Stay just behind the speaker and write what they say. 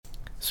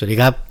สวัสดี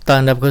ครับต้อ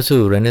นรับเข้า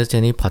สู่ Runner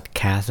Journey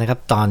Podcast นะครับ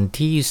ตอน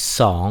ที่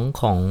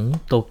2ของ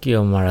โตเกีย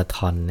วมาราธ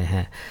อนนะฮ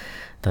ะ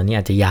ตอนนี้อ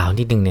าจจะยาว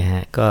นิดนึงนะฮ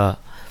ะก็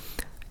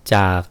จ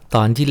ากต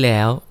อนที่แล้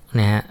ว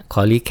นะฮะข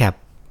อรีแคป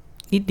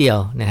นิดเดียว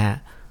นะฮะ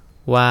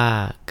ว่า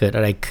เกิดอ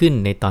ะไรขึ้น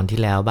ในตอนที่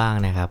แล้วบ้าง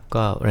นะครับ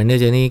ก็ Runner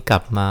Journey กลั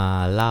บมา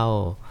เล่า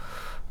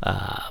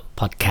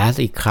พอดแคส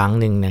ต์อีกครั้ง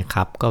หนึ่งนะค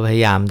รับก็พย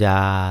ายามจะ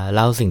เ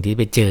ล่าสิ่งที่ไ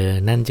ปเจอ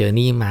นั่นเจอ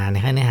นี่มาน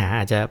ะฮะเนื้อหา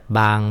อาจจะบ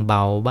างเบ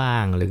าบ้า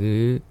งหรือ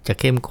จะ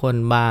เข้มข้น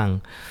บ้าง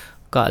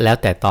ก็แล้ว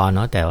แต่ตอนเน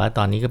าะแต่ว่าต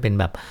อนนี้ก็เป็น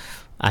แบบ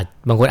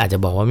บางคนอาจจะ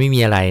บอกว่าไม่มี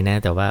อะไรนะ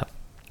แต่ว่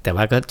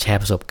าก็แชร์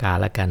ประสบการ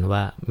ณ์ละกันว่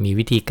ามี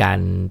วิธีการ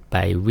ไป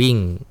วิ่ง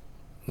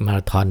มาร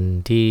าธอน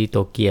ที่โต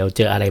เกียวเ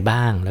จออะไร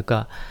บ้างแล้วก็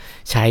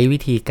ใช้วิ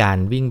ธีการ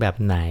วิ่งแบบ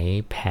ไหน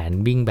แผน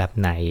วิ่งแบบ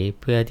ไหน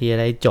เพื่อที่จะ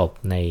ได้จบ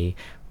ใน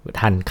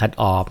ทันคัต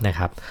ออฟนะค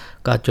รับ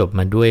ก็จบ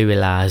มาด้วยเว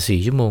ลา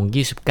4ชั่วโมง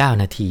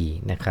29นาที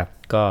นะครับ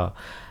ก็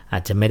อา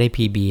จจะไม่ได้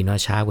PB เนาะ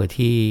ช้ากว่า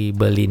ที่เ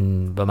บอร์ลิน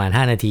ประมาณ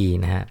5นาที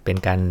นะฮะเป็น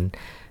การ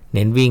เ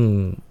น้นวิ่ง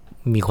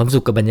มีความสุ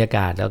ขกับบรรยาก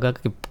าศแล้วก็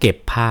เก็บ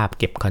ภาพ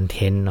เก็บคอนเท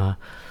นต์เนาะ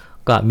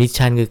ก็มิช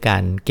ชั่นคือกา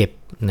รเก็บ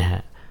นะฮ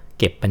ะ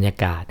เก็บบรรยา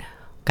กาศ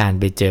การ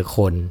ไปเจอค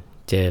น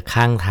เจอ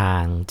ข้างทา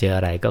งเจออ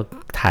ะไรก็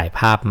ถ่ายภ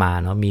าพมา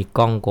เนาะมีก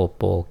ล้องโก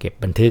โปรเก็บ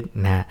บันทึก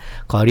นะฮะ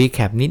ขอรีแค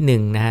ปนิดนึ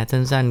งนะฮะ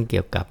สั้นๆเ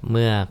กี่ยวกับเ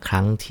มื่อค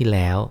รั้งที่แ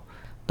ล้ว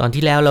ตอน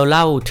ที่แล้วเราเ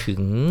ล่าถึ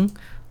ง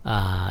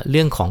เ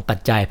รื่องของปัจ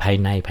จัยภาย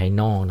ในภาย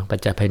นอกนะปัจ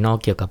จัยภายนอก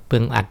เกี่ยวกับเรื่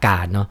องอากา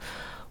ศเนาะ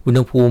อุณ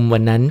หภูมิวั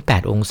นนั้น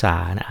8องศา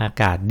นะอา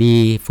กาศดี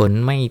ฝน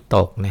ไม่ต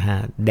กนะฮะ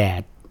แ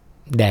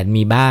ดด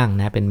มีบ้างน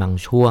ะเป็นบาง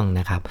ช่วง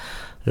นะครับ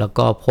แล้ว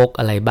ก็พก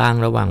อะไรบ้าง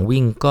ระหว่าง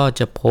วิ่งก็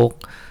จะพก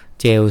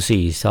เจล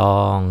4ซอ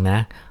งนะ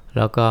แ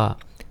ล้วก็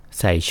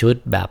ใส่ชุด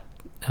แบบ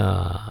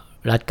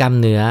รัดกล้าม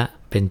เนื้อ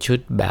เป็นชุด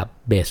แบบ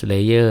เบสเล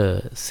เยอร์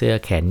เสื้อ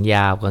แขนย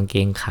าวกางเก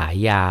งขา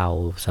ยาว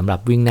สำหรับ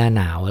วิ่งหน้าห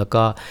นาวแล้ว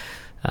ก็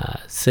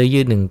เสื้อยื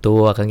ด1ตั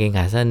วกางเกงข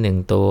าสั้น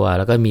1ตัวแ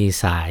ล้วก็มี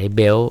สายเ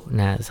บลต์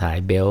นะสาย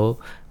เบลต์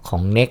ขอ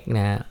งเน็กน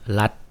ะ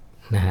รัด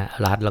นะฮะ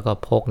รัดแล้วก็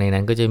พกใน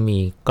นั้นก็จะมี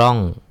กล้อง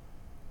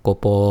โก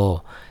โปร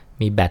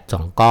มีแบต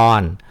2ก้อ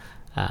น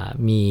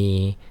มี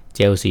เจ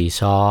ล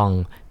4ซอง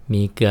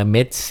มีเกลือเ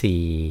ม็ด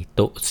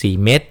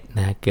4เม็ดน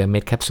ะเกลือเม็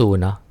ดแคปซูล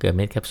เนาะเกลือเ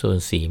ม็ดแคปซูล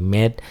4เ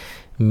ม็ด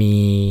มี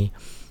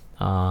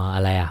อ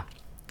ะไร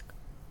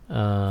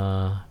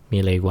มี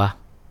อะไรวะ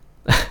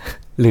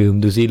ลืม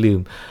ดูสิลืม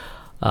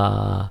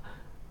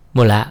หม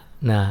ดละ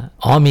นะ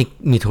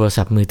มีโทร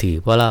ศัพท์มือถือ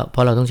เพรา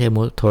ะเราต้องใช้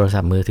โทรศั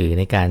พท์มือถือ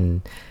ในการ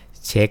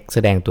เช็คแส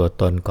ดงตัว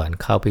ตนก่อน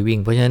เข้าไปวิ่ง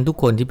เพราะฉะนั้นทุก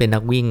คนที่เป็นนั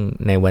กวิ่ง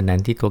ในวันนั้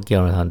นที่โตเกียว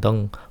มาราธอนต้อง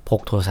พ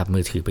กโทรศัพท์มื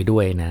อถือไปด้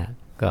วยนะ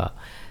ก็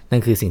นั่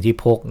นคือสิ่งที่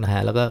พกนะฮ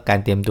ะแล้วก็การ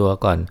เตรียมตัว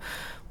ก่อน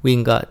วิ่ง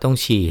ก็ต้อง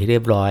ฉี่ให้เรี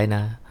ยบร้อยน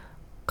ะ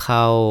เ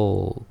ข้า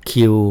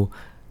คิว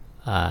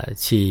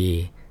ฉี่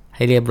ใ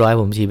ห้เรียบร้อย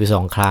ผมฉี่ไป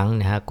2ครั้ง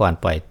นะฮะก่อน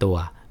ปล่อยตัว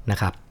นะ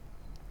ครับ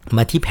ม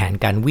าที่แผน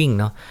การวิ่ง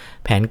เนาะ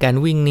แผนการ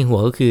วิ่งในหัว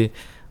ก็คือ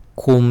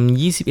คุม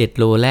21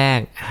โลแรก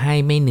ให้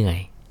ไม่เหนื่อย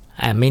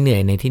ไม่เหนื่อ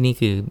ยในที่นี้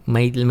คือ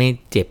ไม่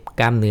เจ็บ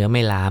กล้ามเนื้อไ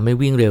ม่ล้าไม่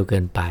วิ่งเร็วเกิ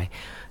นไป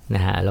น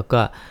ะฮะแล้ว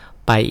ก็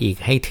ไปอีก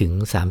ให้ถึง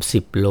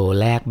30โล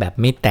แรกแบบ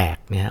ไม่แตก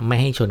นะฮะไม่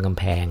ให้ชนกำ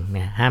แพงน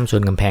ะห้ามช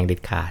นกำแพงเด็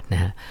ดขาดน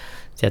ะฮะ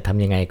จะท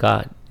ำยังไงก็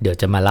เดี๋ยว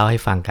จะมาเล่าให้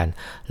ฟังกัน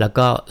แล้ว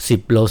ก็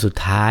10โลสุด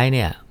ท้ายเ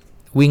นี่ย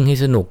วิ่งให้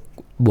สนุก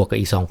บวกกับ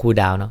อีก2คูล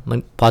ดาวน์เนาะมัน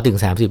พอถึง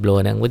30โล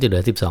นะก็จะเหลื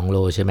อ12โล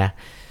ใช่ไหม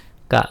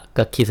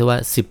ก็คิดซะว่า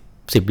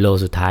10โล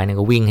สุดท้ายเนี่ย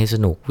ก็วิ่งให้ส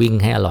นุกวิ่ง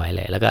ให้อร่อยเ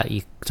ลยแล้วก็อี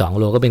ก2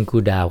โลก็เป็นคู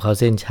ลดาวน์เข้า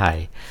เส้นชัย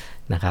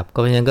นะครับก็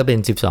เพราะฉะนั้นก็เป็น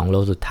12โล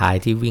สุดท้าย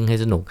ที่วิ่งให้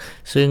สนุก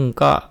ซึ่ง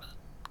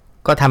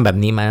ก็ทำแบบ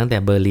นี้มาตั้งแต่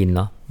เบอร์ลินเ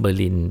นาะเบอร์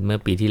ลินเมื่อ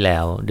ปีที่แล้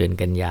วเดือน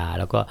กันยา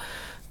แล้วก็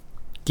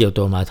เกียวโต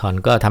มาราธอน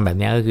ก็ทำแบบ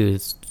นี้ก็คือ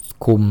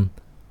คุม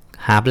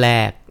ฮาล์ฟแร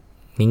ก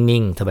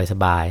นิ่งๆส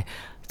บาย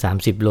ๆ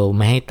30โลไ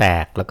ม่ให้แต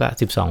กแล้วก็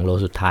12โล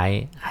สุดท้าย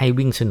ให้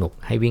วิ่งสนุก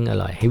ให้วิ่งอ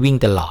ร่อยให้วิ่ง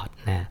ตลอด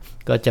นะ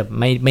ก็จะ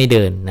ไม่เ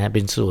ดินนะเ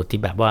ป็นสูตรที่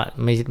แบบว่า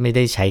ไม่ไ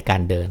ด้ใช้กา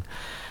รเดิน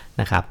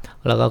นะครับ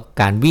แล้วก็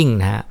การวิ่ง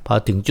นะฮะพอ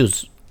ถึง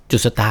จุ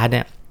ดสตาร์ทเ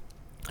นี่ย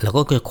เรา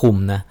ก็จะคุม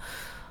นะ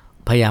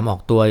พยายามออ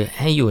กตัว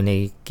ให้อยู่ใน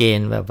เกณ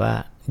ฑ์แบบว่า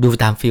ดู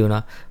ตามฟิลเนา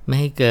ะไม่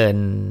ให้เกิน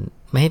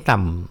ไม่ให้ต่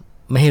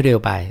ำไม่ให้เร็ว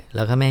ไปแ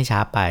ล้วก็ไม่ให้ช้า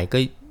ไปก็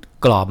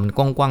กรอบมันก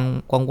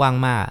ว้าง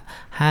มาก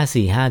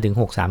545ถึง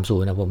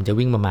630นะผมจะ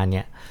วิ่งประมาณเ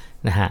นี้ย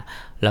นะฮะ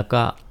แล้ว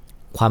ก็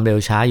ความเร็ว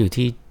ช้าอยู่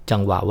ที่จั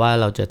งหวะว่า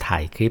เราจะถ่า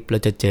ยคลิปเรา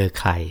จะเจอ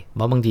ใครเพ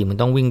ราะบางทีมัน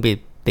ต้องวิ่งไป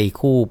ตี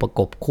คู่ประ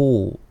กบคู่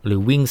หรือ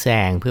วิ่งแซ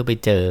งเพื่อไป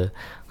เจอ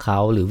เขา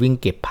หรือวิ่ง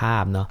เก็บภา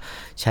พเนาะ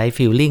ใช้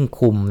ฟีลลิ่ง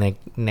คุม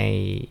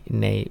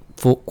ใน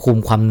คุม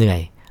ความเหนื่อ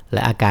ยแล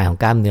ะอาการของ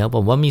กล้ามเนื้อผ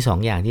มว่ามี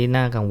2อย่างที่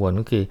น่ากังวล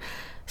ก็คือ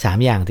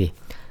3อย่างสิ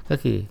ก็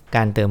คือก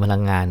ารเติมพลั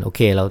งงานโอเค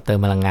เราเติม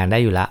พลังงานได้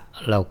อยู่ละ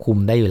เราคุม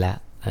ได้อยู่แล้ว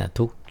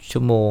ทุก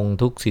ชั่วโมง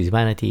ทุก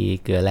45นาที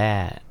เกลือแร่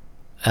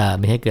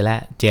ไม่ใช่เกลือแร่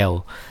เจ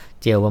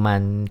ลประมาณ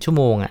ชั่ว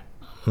โมง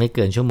ไม่เ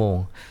กินชั่วโมง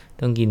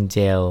ต้องกินเจ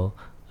ล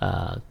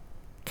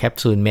แคป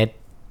ซูลเม็ด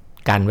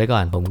กันไว้ก่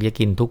อนผมจะ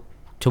กินทุก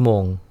ชั่วโม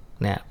ง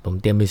เนี่ยผม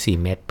เตรียมไป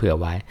4เม็ดเผื่อ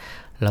ไว้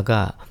แล้วก็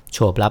โฉ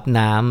บรับ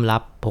น้ำรั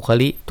บโพคา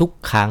ริทุก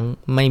ครั้ง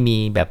ไม่มี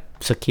แบบ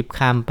สคิป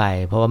ข้ามไป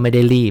เพราะว่าไม่ไ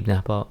ด้รีบน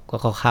ะเพราะ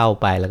ก็เข้า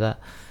ไปแล้วก็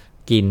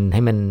กินใ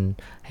ห้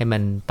มั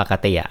นปก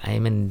ติให้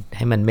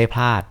มันไม่พ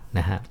ลาด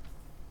นะฮะ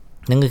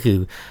นั่น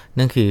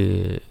คือ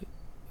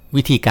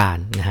วิธีการ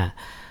นะฮะ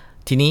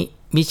ทีนี้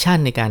มิชชั่น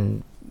ในการ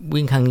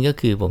วิ่งครั้งนี้ก็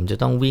คือผมจะ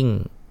ต้องวิ่ง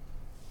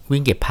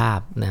เก็บภาพ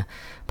นะ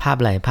ภาพ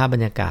อะไรภาพบร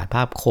รยากาศภ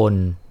าพคน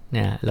น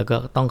ะแล้วก็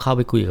ต้องเข้าไ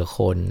ปคุยกับ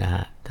คนนะฮ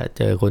ะถ้าเ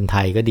จอคนไท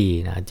ยก็ดี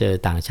นะเจอ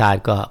ต่างชาติ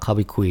ก็เข้าไ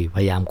ปคุยพ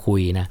ยายามคุ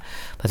ยนะ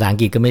ภาษาอัง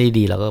กฤษก็ไม่ได้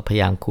ดีเราก็พย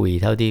ายามคุย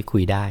เท่าที่คุ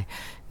ยได้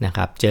นะค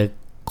รับเจอ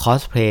คอ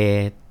สเพล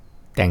ย์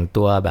แต่ง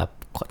ตัวแบบ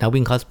นัก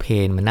วิ่งคอสเพล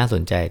ย์มันน่าส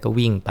นใจก็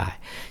วิ่งไป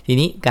ที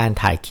นี้การ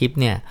ถ่ายคลิป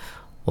เนี่ย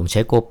ผมใ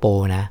ช้ GoPro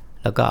นะ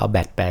แล้วก็เอาแบ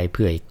ตไปเ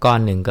ผื่ออีกก้อน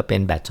หนึ่งก็เป็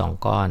นแบต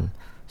2ก้อน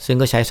ซึ่ง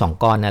ก็ใช้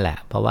2ก้อนนั่นแหละ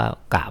เพราะว่า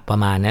กะประ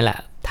มาณนั่นแหละ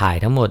ถ่าย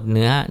ทั้งหมดเ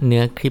นื้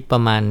อคลิปปร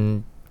ะมาณ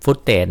ฟุต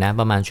เทจนะ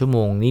ประมาณชั่วโม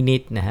งนิ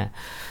ดๆนะฮะ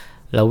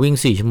เราวิ่ง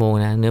4ชั่วโมง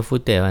นะเนื้อฟุ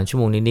ตเทจประมาณชั่ว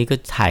โมงนิดๆก็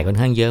ถ่ายค่อน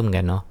ข้างเยอะเหมือน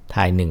กันเนาะ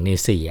ถ่าย1ใน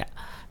4อ่ะ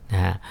น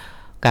ะฮะ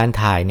การ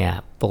ถ่ายเนี่ย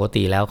ปก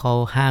ติแล้วเขา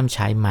ห้ามใ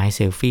ช้ไม้เซ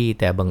ลฟี่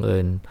แต่บังเอิ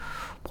ญ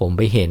ผมไ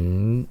ปเห็น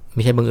ไ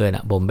ม่ใช่บังเอิญอ่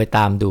ะผมไปต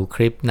ามดูค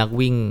ลิปนัก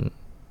วิ่ง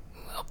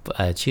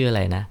ชื่ออะไ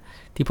รนะ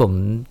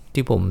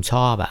ที่ผมช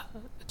อบอ่ะ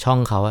ช่อง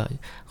เขา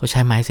ใ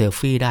ช้ไม้เซล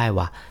ฟี่ได้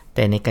ว่ะแ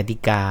ต่ในกติ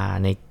กา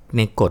ใ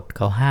นกฎเ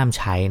ขาห้าม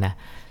ใช้นะ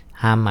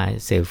ห้ามมา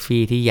เซล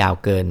ฟี่ที่ยาว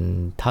เกิน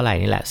เท่าไหร่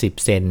นี่แหละ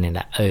10 เซนเนี่ยแห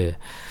ละ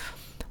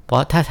เพรา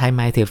ะถ้าใช้ไ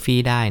ม้เซลฟี่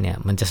ได้เนี่ย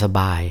มันจะส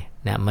บาย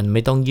นะมันไ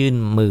ม่ต้องยื่น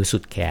มือสุ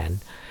ดแขน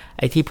ไ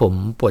อ้ที่ผม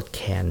ปวดแ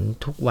ขน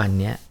ทุกวัน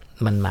เนี้ย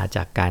มันมาจ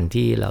ากการ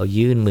ที่เรา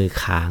ยื่นมือ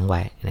ค้างไ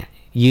ว้นะ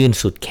ยื่น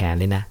สุดแขน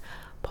เลยนะ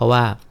เพราะ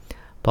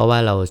ว่า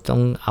เราต้อ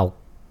งเอา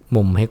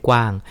มุมให้ก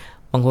ว้าง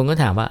บางคนก็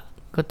ถามว่า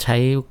ก็ใช้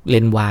เล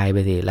นส์วายไป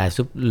สิ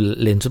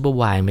เลนส์ซูเปอร์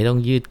วายไม่ต้อง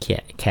ยืด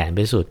แขนไป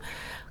สุด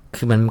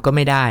คือมันก็ไ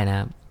ม่ได้นะ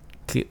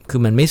คื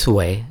อมันไม่ส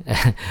วย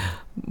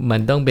มั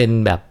นต้องเป็น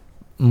แบบ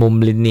มุม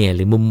ลิเนียร์ห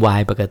รือมุมวา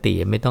ยปกติ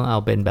ไม่ต้องเอา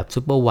เป็นแบบ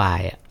ซูเปอร์วา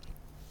ยอ่ะ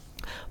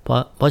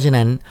เพราะฉะ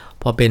นั้น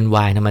พอเป็นว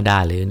ายธรรมดา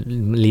หรือ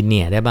ลิเ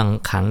นียร์ได้บาง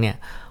ครั้งเนี่ย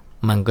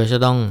มันก็จะ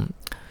ต้อง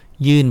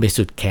ยื่นไป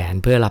สุดแขน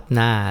เพื่อรับห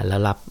น้าแล้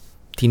วรับ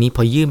ทีนี้พ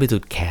อยื่นไปสุ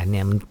ดแขนเ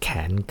นี่ยมันแข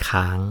น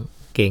ค้าง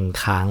เก่ง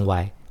ค้างไ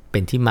ว้เป็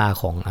นที่มา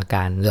ของอาก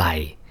ารไหล่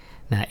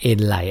นะเอ็น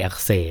ไหล่อัก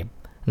เสบ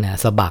นะ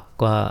สะบัก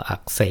ก็อั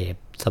กเสบ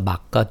สะบั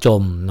กก็จ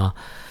มเนาะ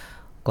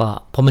ก็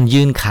เพราะมัน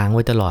ยื่นค้างไ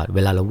ว้ตลอดเว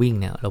ลาเราวิ่ง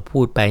เนี่ยเราพู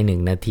ดไป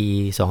1นาที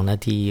2นา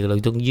ทีเรา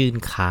ต้องยื่น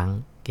ค้าง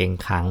เก่ง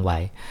ค้างไว้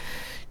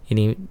ที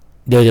นี้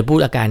เดี๋ยวจะพูด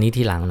อาการนี้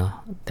ทีหลังเนาะ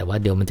แต่ว่า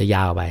เดี๋ยวมันจะย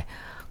าวไป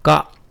ก็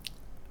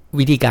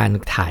วิธีการ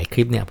ถ่ายค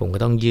ลิปเนี่ยผมก็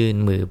ต้องยื่น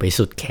มือไป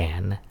สุดแข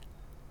นนะ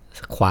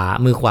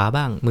มือขวา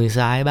บ้างมือ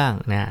ซ้ายบ้าง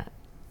นะ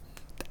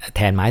แท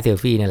นไม้เซล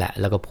ฟี่นี่แหละ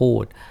แล้วก็พู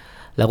ด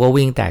แล้วก็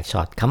วิ่งแตกช็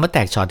อตคำว่าแต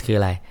กช็อตคือ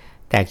อะไร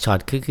แตกช็อต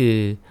คือ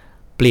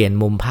เปลี่ยน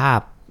มุมภา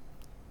พ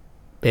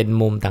เป็น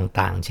มุม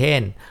ต่างๆเช่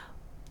น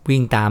วิ่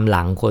งตามห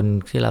ลังคน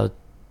ที่เรา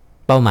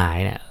เป้าหมาย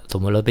เนี่ยสม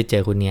มติเราไปเจ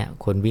อ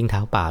คนวิ่งเท้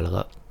าเปล่าแล้ว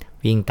ก็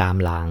วิ่งตาม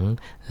หลัง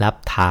รับ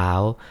เท้า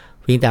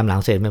วิ่งตามหลั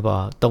งเสร็จไม่พอ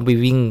ต้องไป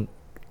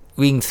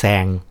วิ่งแซ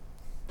ง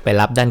ไป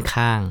รับด้าน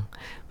ข้าง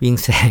วิ่ง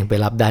แซงไป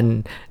รับด้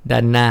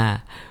านหน้า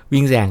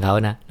วิ่งแซงเขา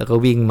นะแล้วก็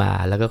วิ่งมา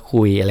แล้วก็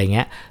คุยอะไรเ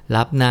งี้ย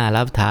รับหน้า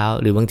รับเท้า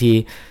หรือบางที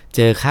เ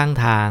จอข้าง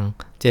ทาง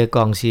เจอก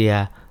องเชีย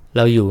ร์เ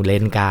ราอยู่เล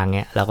นกลางเ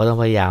งี้ยเราก็ต้อง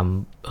พยายาม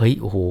เฮ้ย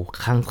โอ้โห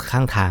ข้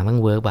างทางมัน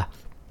เวิร์กป่ะ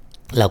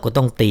เราก็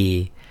ต้องตี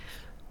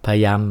พย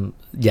ายาม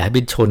อย่าให้ไป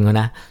ชนเขา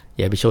นะอ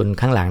ย่าไปชน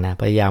ข้างหลังนะ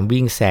พยายาม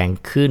วิ่งแซง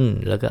ขึ้น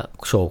แล้วก็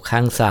โฉบข้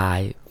างซ้าย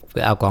เพื่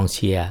อเอากองเ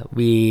ชียร์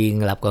วิ่ง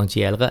รับกองเ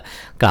ชียร์แล้วก็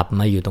กลับ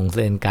มาอยู่ตรงเ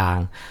ลนกลาง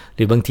ห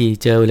รือบางที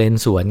เจอเลน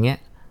สวนเงี้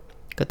ย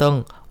ก็ต้อง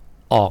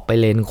ออกไป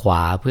เลนขว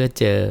าเพื่อ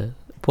เจอ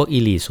พวกอี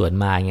ลีสวน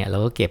มาเงี้ยเรา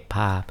ก็เก็บภ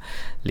าพ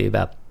หรือแบ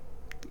บ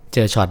เจ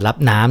อช็อตรับ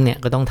น้ำเนี่ย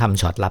ก็ต้องท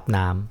ำช็อตรับ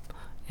น้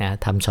ำนะ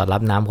ทำช็อตรั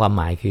บน้ำความห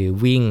มายคือ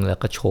วิ่งแล้ว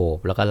ก็โฉบ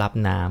แล้วก็รับ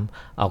น้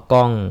ำเอาก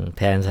ล้องแ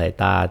ทนสาย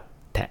ตา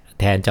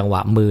แทนจังหว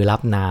ะมือรั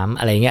บน้ำ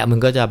อะไรเงี้ยมัน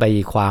ก็จะไป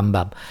ความแบ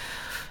บ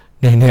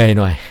เหนื่อย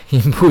หน่อย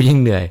ยิ่งพูดยิ่ง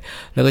เหนื่อย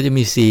แล้วก็จะ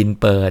มีซีน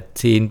เปิด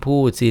ซีนพู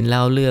ดซีนเล่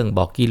าเรื่องบ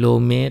อกกิโล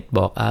เมตรบ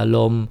อกอาร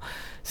มณ์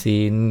ซี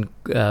น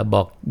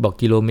บอก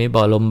กิโลเมตรบ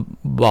อกอารมณ์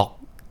บอก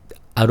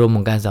อารมณ์ข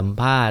องการสัม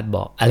ภาษณ์บ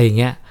อกอะไร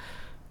เงี้ย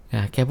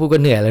แค่พูดก็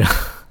เหนื่อยแล้ว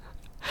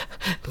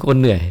คน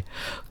เหนื่อย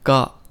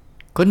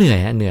ก็เหนื่อย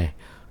เหนื่อย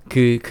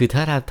คือถ้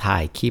าเราถ่า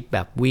ยคลิปแบ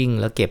บวิ่ง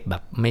แล้วเก็บแบ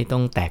บไม่ต้อ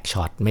งแตก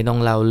ช็อตไม่ต้อง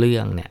เล่าเรื่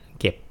องเนี่ย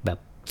เก็บแบบ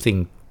สิ่ง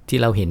ที่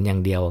เราเห็นอย่า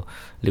งเดียว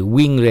หรือ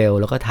วิ่งเร็ว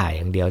แล้วก็ถ่ายอ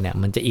ย่างเดียวเนี่ย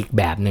มันจะอีก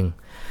แบบหนึ่ง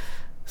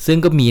ซึ่ง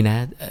ก็มีนะ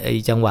ไอ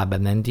จังหวะแบ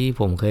บนั้นที่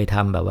ผมเคยท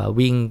ำแบบว่า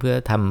วิ่งเพื่อ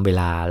ทำเว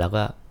ลาแล้ว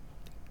ก็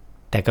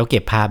แต่ก็เก็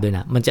บภาพด้วยน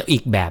ะมันจะอี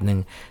กแบบหนึ่ง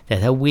แต่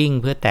ถ้าวิ่ง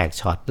เพื่อแตก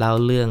ช็อตเล่า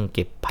เรื่องเ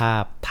ก็บภา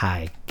พถ่า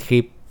ยคลิ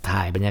ปถ่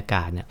ายบรรยาก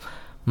าศเนี่ย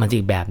มันจะ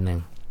อีกแบบหนึ่ง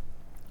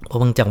เพราะ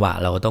บางจังหวะ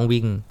เราก็ต้อง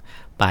วิ่ง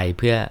ไป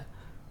เพื่อ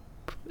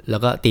แล้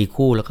วก็ตี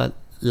คู่แล้วก็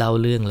เล่า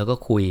เรื่องแล้วก็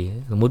คุย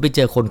สมมุติไปเจ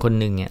อคน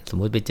หนึ่งเนี่ยสม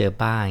มุติไปเจอ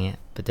ป้าเงี้ย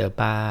ไปเจอ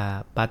ป้า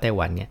ไต้ห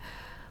วันเนี่ย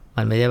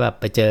มันไม่ใช่แบบ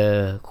ไปเจอ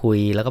คุย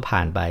แล้วก็ผ่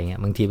านไปเงี้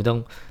ยบางทีมันต้อ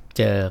ง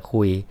เจอ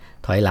คุย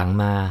ถอยหลัง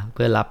มาเ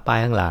พื่อรับป้าย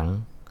ข้างหลัง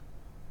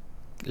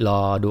ร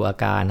อดูอา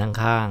การ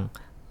ข้าง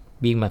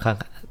ๆวิ่งมาข้าง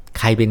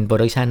ใครเป็นโปร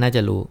ดักชันน่าจ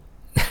ะรู้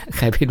ใ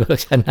ครเป็นโปรดั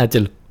กชันน่าจะ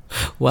รู้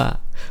ว่า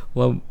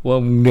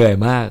เหนื่อย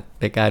มาก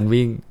ในการ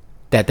วิ่ง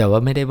แต่ว่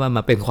าไม่ได้ว่าม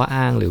าเป็นข้อ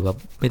อ้างหรือว่า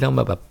ไม่ต้อง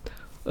แบบ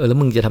แล้ว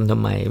มึงจะทำ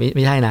ไมไ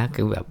ม่ใช่นะ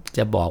คือแบบจ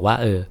ะบอกว่า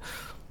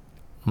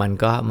มัน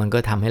ก็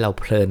ทำให้เรา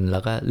เพลินแล้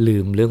วก็ลื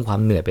มเรื่องควา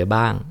มเหนื่อยไป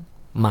บ้าง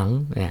มั้ง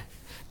เนี่ย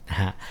นะ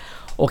ฮะ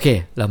โอเค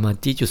เรามา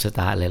ที่จุดสต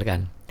าร์ทเลยแล้วกั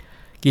น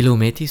กิโล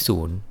เมตรที่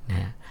0นะ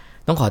ฮะ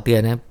ต้องขอเตือ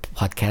นนะพ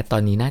อดแคสต์ตอ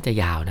นนี้น่าจะ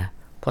ยาวนะ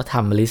เพราะท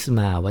ำลิสต์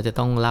มาว่าจะ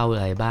ต้องเล่าอ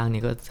ะไรบ้าง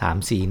นี่ก็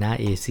 3-4 หน้า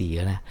A4 แ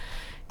ล้วนะ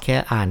แค่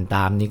อ่านต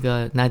ามนี้ก็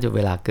น่าจะเว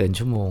ลาเกิน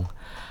ชั่วโมง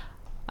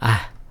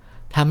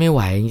ถ้าไม่ไห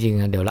วจริง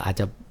ๆเดี๋ยวเราอาจ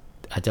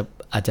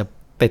จะ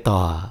ไปต่อ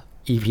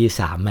EP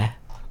 3ไหม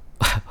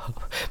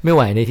ไม่ไห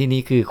วในที่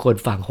นี้คือคน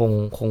ฟัง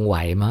คงไหว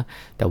มั้ง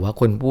แต่ว่า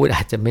คนพูดอ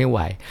าจจะไม่ไหว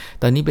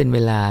ตอนนี้เป็นเว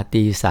ลา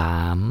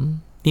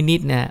 3:00 นิ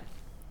ดๆนะ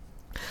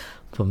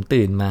ผม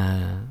ตื่นมา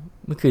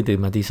เมื่อคืนตื่น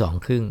มา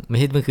 2:30ไม่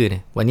ใช่เมื่อคืนเ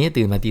นี่ยวันนี้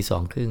ตื่นมา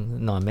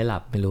 2:30นอนไม่หลั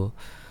บไม่รู้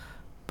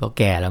เพราะแ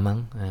ก่แล้วมั้ง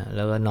แ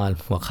ล้วก็นอน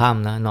หัวค่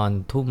ำนะนอน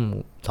ทุ่ม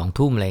 2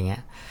 ทุ่มอะไรเงี้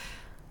ย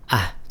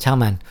ช่าง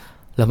มัน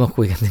เรามา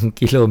คุยกันถึง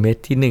กิโลเมต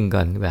รที่1ก่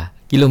อนดีกว่า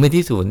กิโลเมตร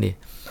ที่0ดิ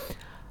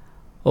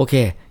โอเค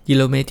กิโ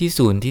ลเมตรที่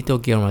0ที่โต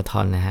เกียวมาราธ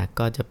อนนะฮะ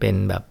ก็จะเป็น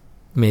แบบ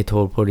เมโทร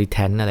โพลิแท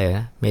นอะไร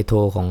นะเมโทร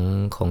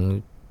ของ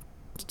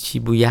ชิ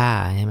บูย่า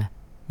ใช่ไหม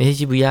ไม่ใช่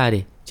ชิบูย่า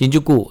ดิชินจู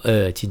กุ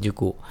ชินจู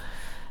กุ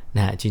น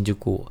ะฮะชินจู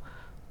กุ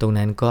ตรง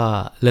นั้นก็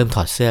เริ่มถ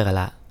อดเสื้อกัน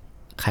ละ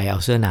ใครเอา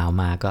เสื้อหนาว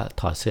มาก็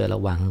ถอดเสื้อแล้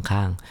ววาง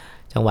ข้าง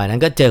ๆจังหวะนั้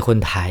นก็เจอคน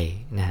ไทย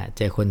นะฮะเ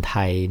จอคนไท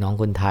ยน้อง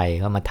คนไทย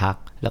เขามาทัก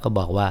แล้วก็บ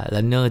อกว่า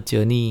runner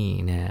journey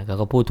นะ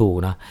ก็พูดถูก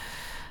เนาะ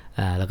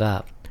แล้วก็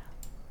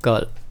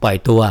ปล่อย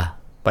ตัว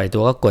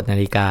ก็กดนา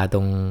ฬิกา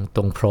ต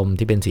รงพรม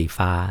ที่เป็นสี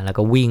ฟ้าแล้ว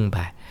ก็วิ่งไป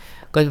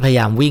ก็พยาย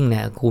ามวิ่งน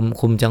ะ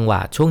คุมจังหวะ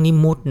ช่วงนี้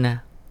มุดนะ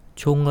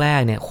ช่วงแร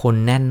กเนี่ยคน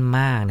แน่นม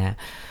ากนะ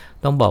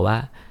ต้องบอกว่า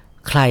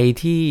ใคร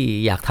ที่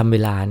อยากทำเว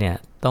ลาเนี่ย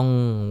ต้อง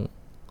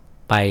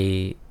ไป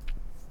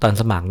ตอน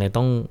สมัครเนี่ย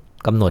ต้อง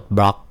กำหนดบ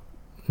ล็อก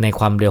ใน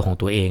ความเร็วของ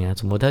ตัวเองนะ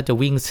สมมติถ้าจะ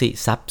วิ่ง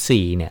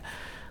4 เนี่ย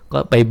ก็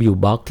ไปอยู่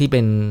บล็อกที่เ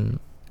ป็น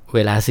เว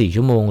ลา4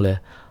 ชั่วโมงเลย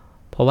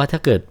เพราะว่าถ้า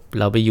เกิด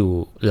เราไปอยู่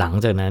หลัง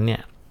จากนั้นเนี่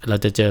ยเรา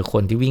จะเจอค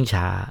นที่วิ่ง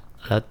ช้า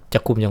แล้วจะ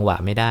คุมจังหวะ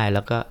ไม่ได้แ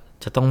ล้วก็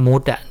จะต้องมุ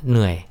ดเห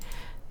นื่อย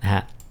นะฮ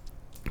ะ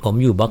ผม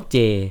อยู่บล็อก J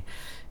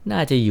น่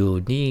าจะอยู่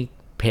ที่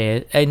เพส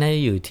น่าจ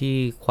ะอยู่ที่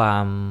ค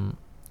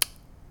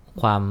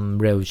วาม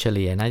เร็วเฉ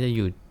ลี่ยน่าจะอ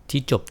ยู่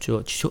ที่จบ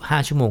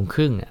5 ชั่วโมงค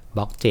รึ่งบ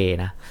ล็อก J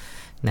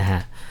นะฮ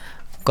ะ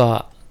ก็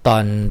ตอ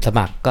นส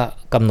มัครก็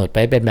กำหนดไป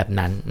เป็นแบบ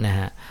นั้นนะฮ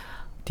ะ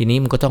ทีนี้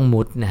มันก็ต้อง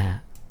มุดนะฮะ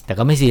แต่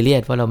ก็ไม่ซีเรีย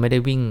สเพราะเราไม่ได้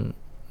วิ่ง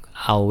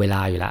เอาเวล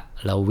าอยู่ละ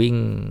เราวิ่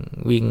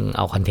งเ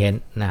อาคอนเทน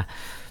ต์นะ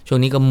ช่วง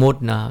นี้ก็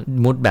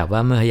มุดแบบว่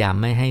าพยายาม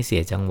ไม่ให้เสี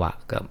ยจังหวะ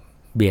กับ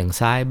เบี่ยง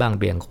ซ้ายบ้าง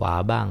เบี่ยงขวา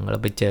บ้างเรา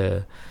ไปเจอ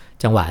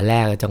จังหวะแร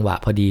กจังหวะ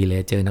พอดีเล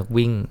ยเจอนัก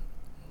วิ่ง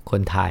ค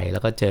นไทยแล้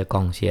วก็เจอก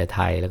องเชียร์ไท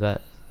ยแล้วก็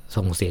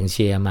ส่งเสียงเ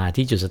ชียร์มา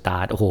ที่จุดสตา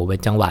ร์ทโอ้โหเป็น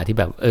จังหวะที่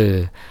แบบ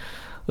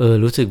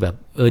รู้สึกแบบ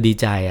ดี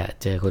ใจ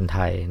เจอคนไท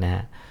ยนะฮ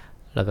ะ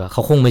แล้วก็เข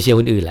าคงไม่เชียร์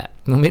คนอื่นแหละ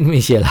ไ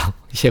ม่เชียร์เรา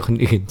เชียร์คน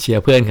อื่นเชีย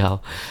ร์เพื่อนเขา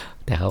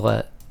แต่เขาก็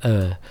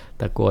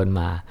ตะโกน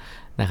มา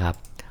นะครับ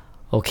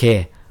โอเค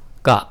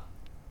ก็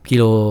5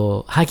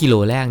 กิโล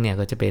แรกเนี่ย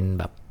ก็จะเป็น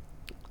แบบ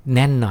แ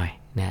น่นหน่อย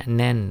นะแ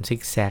น่นซิ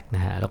กแซกน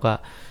ะฮะแล้วก็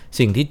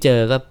สิ่งที่เจอ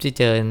ก็จะ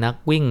เจอนัก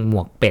วิ่งหม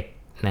วกเป็ด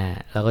นะ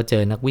แล้วก็เจ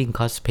อนักวิ่งค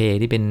อสเพย์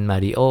ที่เป็นมา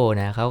ริโอ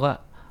นะเร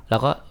า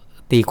ก็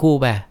ตีคู่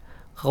ไป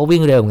เขาก็วิ่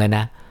งเร็วเหมือนกันน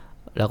ะ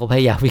เราก็พ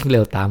ยายามวิ่งเ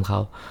ร็วตามเขา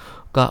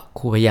ก็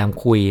พยายาม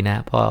คุยนะ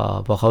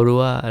พอเขารู้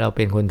ว่าเราเ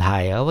ป็นคนไท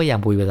ยเขาก็พยายาม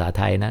คุยภาษาไ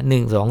ทยนะ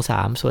1 2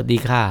 3สวัสดี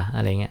ค่ะอ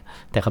ะไรเงี้ย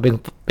แต่เขา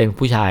เป็น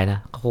ผู้ชายนะ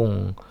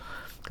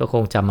ก็ค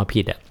งจำมา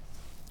ผิด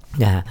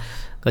นะฮะ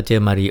ก็เจอ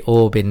มาริโอ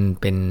เ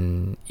ป็น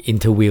อิน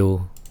เทอร์วิว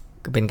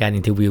ก็เป็นการ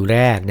อินเทอร์วิวแร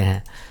กนะฮะ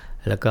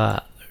แล้วก็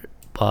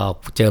พอ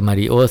เจอมา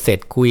ริโอเสร็จ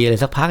คุยอะไร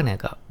สักพักเนี่ย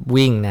ก็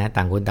วิ่งนะ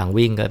ต่างคนต่าง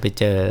วิ่งก็ไป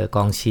เจอก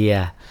องเชีย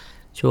ร์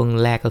ช่วง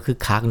แรกก็คึก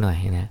คักหน่อย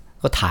นะ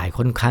ก็ถ่าย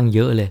ค่อนข้างเย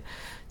อะเลย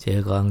เจอ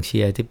กองเชี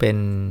ยร์ที่เป็น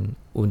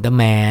อุลตร้า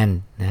แมน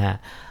นะฮะ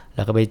แ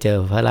ล้วก็ไปเจอ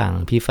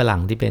พี่ฝรั่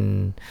งที่เป็น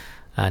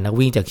นัก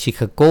วิ่งจากชิ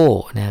คาโก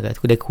นะก็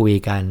ได้คุย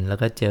กันแล้ว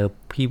ก็เจอ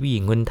พี่ผู้หญิ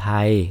งคนไท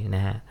ยน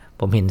ะฮะ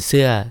ผมเห็นเ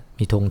สื้อ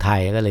มีธงไท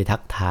ยก็เลยทั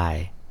กทาย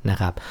นะ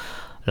ครับ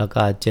แล้ว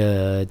ก็เจอ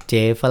เ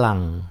จ๊ฝรั่ง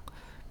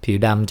ผิว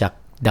ดำจาก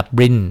ดับ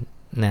ลิน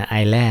นะไอ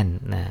ร์แลนด์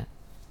นะ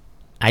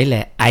ไอร์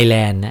แล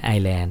นด์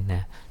น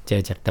ะเจ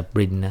อจากดับ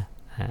ลินนะ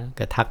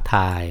ก็ทักท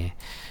าย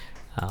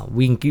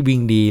วิ่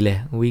งดีเลย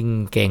วิ่ง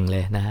เก่งเล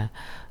ยนะฮะ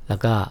แล้ว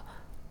ก็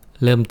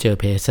เริ่มเจอ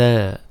เพเซอ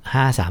ร์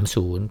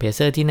530เพเซ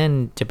อร์ที่นั่น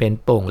จะเป็น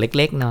โป่งเ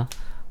ล็กๆเนาะ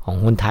ของ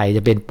คนไทยจ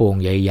ะเป็นโป่ง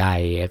ใหญ่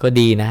ๆก็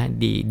ดีนะ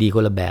ดีค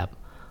นละแบบ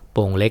โ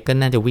ป่งเล็กก็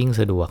น่าจะวิ่ง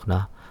สะดวกเน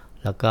าะ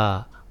แล้วก็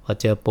พอ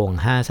เจอโป่ง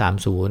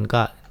530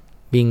ก็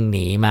วิ่งห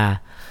นีมา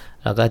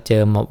แล้วก็เจ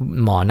อ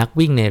หมอนัก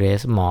วิ่งในเร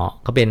สหมอ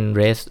เขาเป็นเ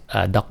รส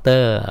ด็อกเตอ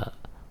ร์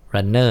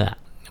รันเนอร์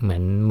เห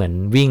มือน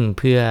วิ่ง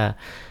เพื่อ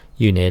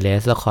อยู่ในเร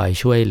สแล้วคอย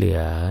ช่วยเหลื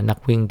อนัก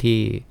วิ่งที่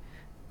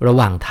ระห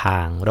ว่างทา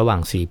งระหว่า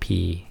ง CP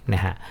น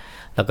ะฮะ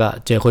แล้วก็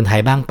เจอคนไท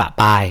ยบ้างปะ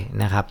ปาย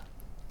นะครับ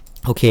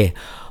โอเค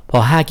พอ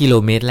5 กิโล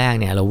เมตรแรก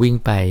เนี่ยเราวิ่ง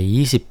ไป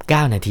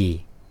29 นาที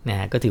น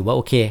ะก็ถือว่าโ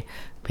อเค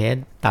เพส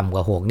ต่ำก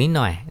ว่า6นิดห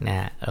น่อยน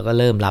ะแล้วก็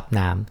เริ่มรับ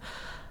น้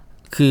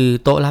คือ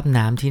โต๊ะรับ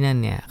น้ำที่นั่น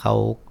เนี่ยเขา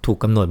ถูก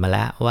กำหนดมาแ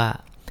ล้วว่า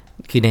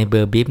คือในเบ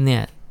อร์บิฟเนี่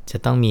ยจะ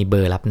ต้องมีเบ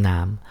อร์รับน้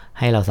ำ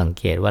ให้เราสังเ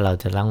กตว่าเรา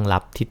จะต้องรั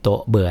บที่โต๊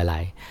ะเบอร์อะไร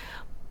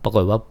ปราก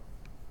ฏว่า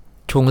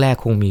ช่วงแรก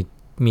คง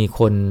มี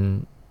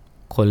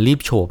คนรีบ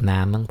โฉบน้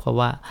ำมั้งเพราะ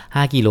ว่า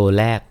5กิโล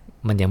แรก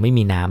มันยังไม่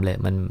มีน้ำเลย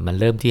มัน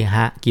เริ่มที่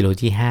5กิโล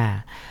ที่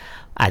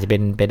5อาจจะเป็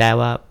นไปได้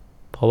ว่า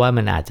เพราะว่า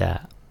มันอาจจะ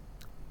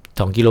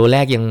2กิโลแร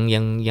ก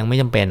ยังไม่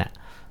จำเป็นอ่ะ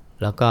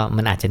แล้วก็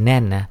มันอาจจะแน่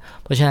นนะ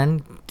เพราะฉะนั้น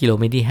กิโลเ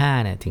มตรที่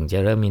5เนี่ยถึงจะ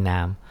เริ่มมีน้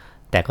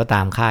ำแต่ก็ต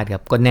ามคาดครั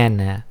บก็แน่น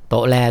นะโต๊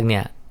ะแรกเนี่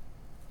ย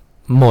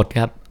หมด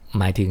ครับ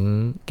หมายถึง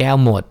แก้ว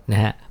หมดน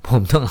ะฮะผ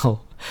มต้องเอา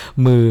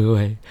มือ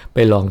ไป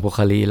ลองโพค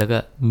าลีแล้วก็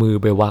มือ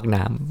ไปวัก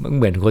น้ำเ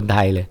หมือนคนไท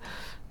ยเลย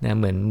นะ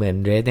เหมือน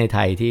เรสในไท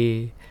ยที่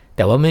แ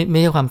ต่ว่าไม่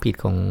ใช่ความผิด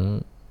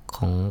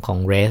ของ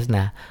เรส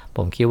นะผ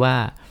มคิดว่า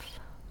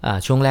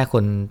ช่วงแรกค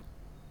น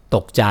ต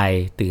กใจ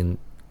ตื่น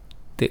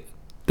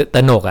ตร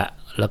ะหนกอ่ะ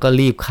แล้วก็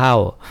รีบเข้า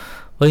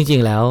เพราะจริ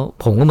งๆแล้ว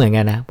ผมก็เหมือน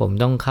กันนะผม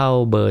ต้องเข้า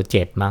เบอร์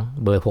7มั้ง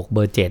เบอร์6เบ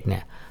อร์7เนี่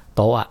ยโ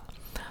ต๊ะอ่ะ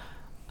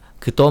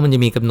คือโต๊ะมันจะ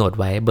มีกำหนด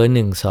ไว้เบอร์1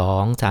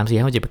 2 3 4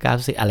 5 6 7 8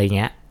 9 10อะไรเ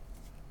งี้ย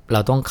เรา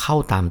ต้องเข้า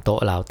ตามโต๊ะ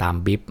เราตาม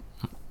บิฟ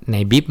ใน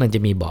บิฟมันจะ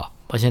มีบอก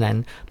เพราะฉะนั้น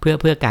เ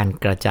พื่อการ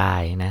กระจา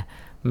ยนะ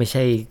ไม่ใ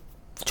ช่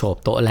โฉบ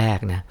โต๊ะแรก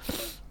นะ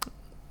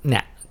เนี่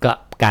ยก็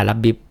การรับ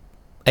บิฟ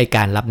ก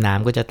ารรับน้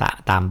ำก็จะ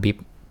ตามบิฟ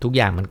ทุกอ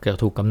ย่างมัน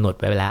ถูกกำหนด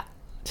ไว้แล้ว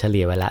เฉ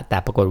ลี่ยไว้แล้วแต่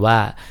ปรากฏว่า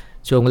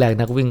ช่วงแรก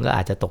นักวิ่งก็อ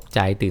าจจะตกใจ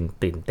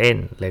ตื่นเต้น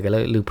เลยก็เล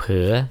ยหรือเผล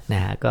อน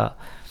ะฮะก็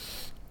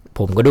ผ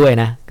มก็ด้วย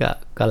นะ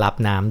ก็รับ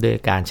น้ำด้วย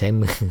การใช้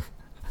มือ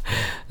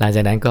หลังจ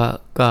ากนั้น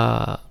ก็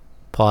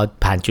พอ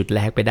ผ่านจุดแร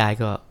กไปได้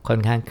ก็ค่อ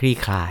นข้างคลี่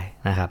คลาย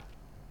นะครับ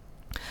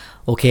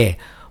โอเค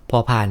พอ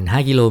ผ่าน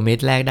5กิโลเมต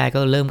รแรกได้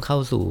ก็เริ่มเข้า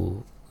สู่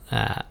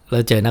เรา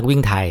เจอนักวิ่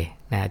งไทย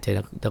นะเจอ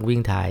นักวิ่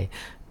งไทย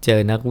เจอ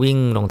นักวิ่ง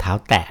รองเท้า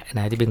แตะน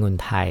ะที่เป็นคน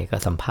ไทยก็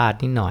สัมภาษณ์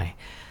นิดหน่อย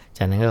จ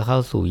ากนั้นก็เข้า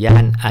สู่ย่า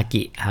นอา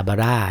กิฮาบา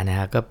ระนะ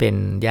ฮะก็เป็น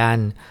ย่าน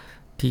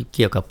ที่เ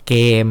กี่ยวกับเก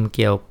มเ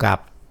กี่ยวกับ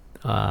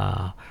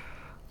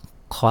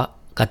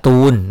การ์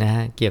ตูนนะฮ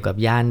ะเกี่ยวกับ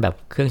ย่านแบบ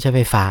เครื่องใช้ไฟ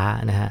ฟ้า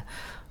นะฮะ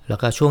แล้ว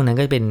ก็ช่วงนั้น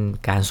ก็เป็น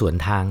การสวน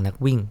ทางนัก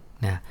วิ่ง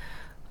นะ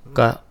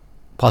ก็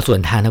พอสวน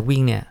ทางนักวิ่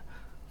งเนี่ย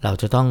เรา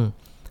จะต้อง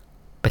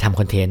ไปทำ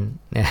คอนเทนต์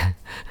นะ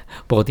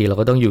ปกติเรา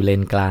ก็ต้องอยู่เล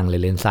นกลางหรื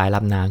อเลนซ้ายรั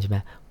บน้ำใช่ไหม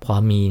พอ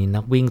มี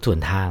นักวิ่งสวน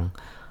ทาง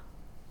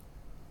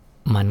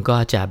มันก็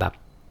จะแบบ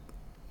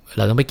เ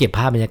ราต้องไปเก็บภ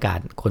าพบรรยากาศ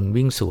คน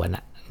วิ่งสวนอ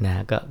ะน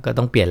ะก็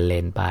ต้องเปลี่ยนเล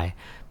นไป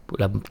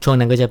แล้วช่วง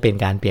นั้นก็จะเป็น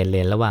การเปลี่ยนเล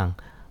นระหว่าง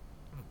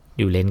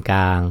อยู่เลนกล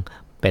าง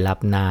ไปรับ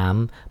น้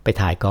ำไป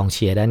ถ่ายกองเ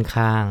ชียร์ด้าน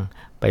ข้าง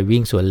ไปวิ่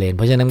งสวนเลนเ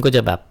พราะฉะนั้นก็จ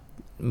ะแบบ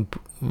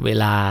เว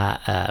ลา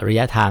ระย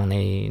ะทาง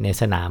ใน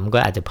สนามก็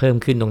อาจจะเพิ่ม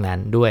ขึ้นตรงนั้น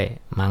ด้วย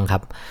มั้งครั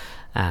บ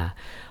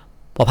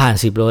พอผ่าน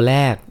10โลแร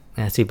ก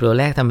10โล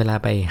แรกทำเวลา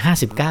ไป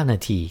59นา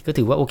ทีก็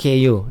ถือว่าโอเค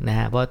อยู่นะฮ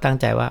ะเพราะตั้ง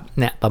ใจว่า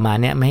เนี่ยประมาณ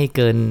เนี้ยไม่ให้เ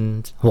กิน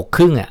6ค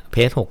รึ่งอ่ะเพ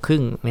ส6ครึ่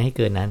งไม่ให้เ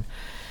กินนั้น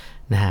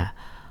นะฮะ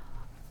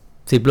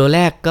10โลแร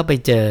กก็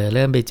เ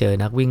ริ่มไปเจอ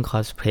นักวิ่งคอ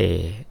สเพล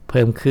ย์เ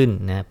พิ่มขึ้น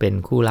นะเป็น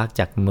คู่รัก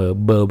จากเ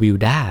บอร์วิล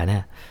ดาน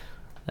ะ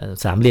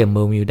สามเหลี่ยมเบ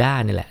อร์วิลดา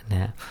นี่แหละน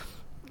ะ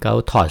เขา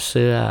ถอดเ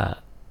สื้อ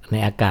ใน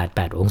อากาศ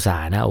8องศา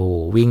นะโอ้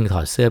วิ่งถ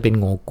อดเสื้อเป็น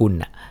โงกุล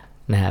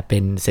นะฮะเป็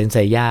นเซนไซ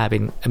ย่าเป็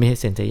นไม่ใช่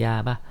เซนไซย่า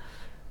ป่ะ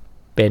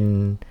เ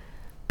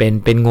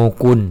ป็นโง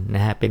กุลน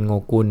ะฮะเป็นโง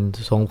กุล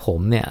ทรงผ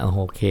มเนี่ย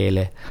โอเคเ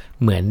ลย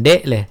เหมือนเด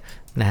ะเลย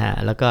นะฮะ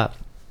แล้วก็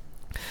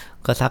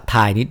ทักท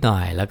ายนิดหน่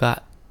อยแล้วก็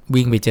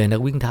วิ่งไปเจอนั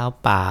กวิ่งเท้า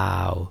เปล่า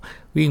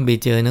วิ่งไป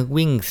เจอนัก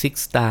วิ่งซิก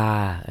สตา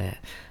ร์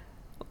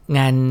ง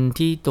าน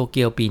ที่โตเ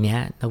กียวปีนี้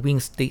นักวิ่ง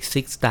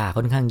ซิกสตาร์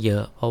ค่อนข้างเยอ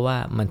ะเพราะว่า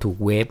มันถูก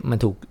มัน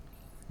ถูก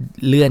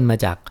เลื่อนมา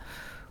จาก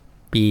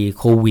ปี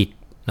โควิด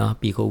เนาะ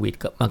ปีโควิด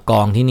ก็มาก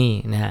องที่นี่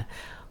นะฮะ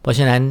เพราะฉ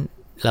ะนั้น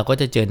เราก็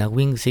จะเจอนัก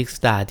วิ่งซิกส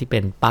ตาร์ที่เป็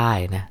นป้าย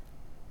นะ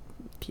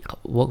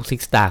วงซิ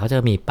กสตาร์เขาจะ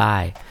มีป้า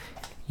ย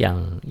อ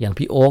ย่าง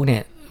พี่โอ๊กเนี่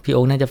ยพี่โ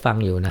อ๊กน่าจะฟัง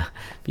อยู่นะ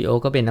พี่โอ๊ก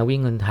ก็เป็นนักวิ่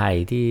งคนไทย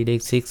ที่ได้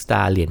ซิกสตา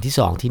ร์เหรียญที่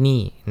2ที่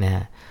นี่นะฮ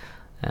ะ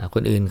ค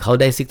นอื่นเขา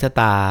ได้ซิกส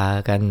ตาร์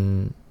กัน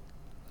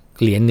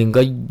เหรียญหนึ่ง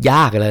ก็ย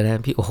ากเลยน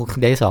ะพี่โอ๊ก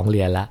ได้2เห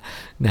รียญละ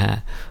นะฮะ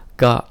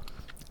ก็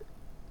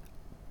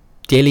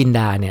เจลินด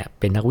าเนี่ย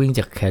เป็นนักวิ่งจ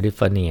ากแคลิฟ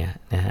อร์เนีย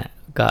นะฮะ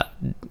ก็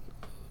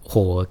โห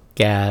แ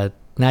ก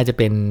น่าจะเ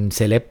ป็นเซ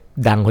เลบ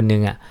ดังคนนึ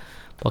งอ่ะ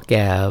เพราะแก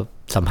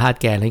สัมภาษณ์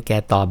แกแล้วแก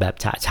ตอบแบบ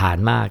ฉะฉาน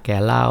มากแก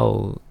เล่า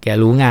แก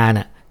รู้งาน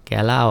อ่ะแก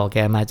เล่าแก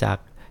มาจาก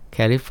แค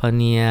ลิฟอร์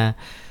เนีย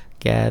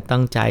แกตั้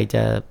งใจจ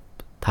ะ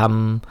ท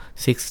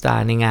ำซิกสตา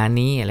ร์ในงาน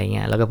นี้อะไรเ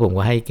งี้ยแล้วก็ผม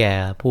ก็ให้แก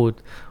พูด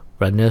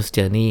runner's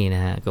journey น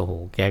ะฮะก็โห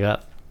แกก็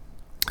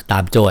ตา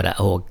มโจทย์อ่ะ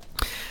โห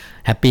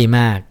แฮปปี้ม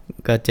าก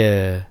ก็เจอ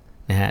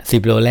นะฮะ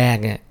10โลแรก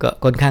เนี่ยก็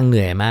ค่อนข้างเห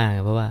นื่อยมาก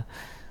เพราะ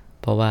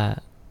ว่า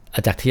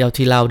จาก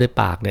ที่เล่าด้วย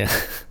ปากเนี่ย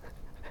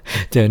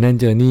เจอนั่น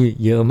เจอนี่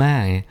เยอะมา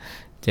ก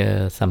เจอ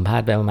สัมภา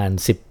ษณ์ไปประมาณ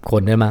10ค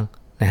นได้มั้ง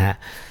นะฮะ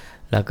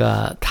แล้วก็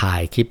ถ่า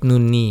ยคลิป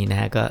นู่นนี่นะ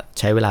ฮะก็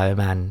ใช้เวลาประ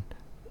มาณ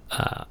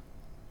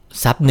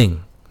ซับ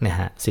1นะ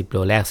ฮะ10โล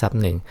แรกซับ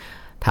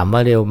1ถามว่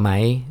าเร็วไหม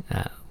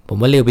ผม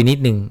ว่าเร็วไปนิด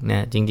นึงน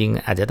ะจริง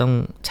ๆอาจจะต้อง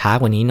ช้า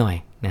กว่านี้หน่อย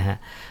นะฮะ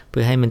เ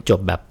พื่อให้มันจบ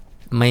แบบ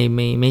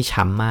ไม่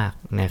ช้ำมาก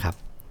นะครับ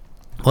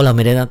เพราะเราไ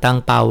ม่ได้ตั้ง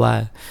เป้าว่า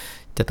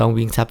จะต้อง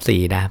วิ่งซับ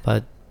4นะเพราะ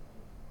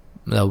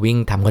เราวิ่ง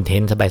ทำคอนเท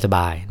นต์สบ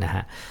ายๆนะฮ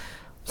ะ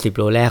10 โ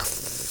ลแรก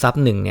ซับ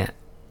1เนี่ย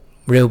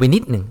เร็วไปนิ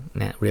ดหนึ่ง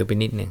นะเร็วไป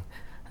นิดหนึ่ง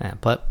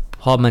เ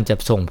พราะมันจะ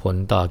ส่งผล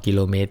ต่อกิโล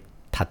เมตร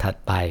ถัด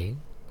ไป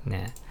น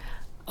ะ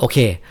โอเค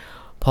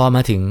พอม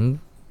าถึง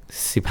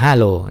15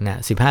 โลนะ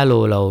15 โล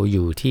เราอ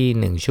ยู่ที่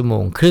1 ชั่วโม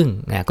งครึ่ง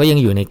นะก็ยัง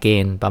อยู่ในเก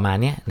ณฑ์ประมาณ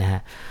เนี้ยนะฮ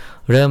ะ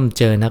เริ่ม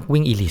เจอนัก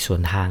วิ่งอีลิทสว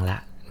นทางละ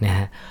นะฮ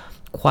ะ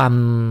ความ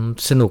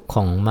สนุกข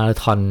องมารา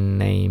ธอน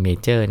ในเม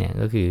เจอร์เนี่ย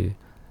ก็คือ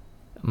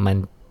มัน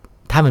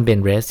ถ้ามันเป็น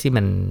เรสที่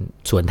มัน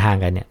สวนทาง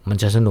กันเนี่ยมัน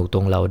จะสนุกต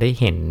รงเราได้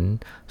เห็น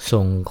ทร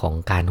งของ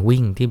การ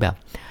วิ่งที่แบบ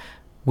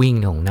วิ่ง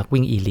ของนัก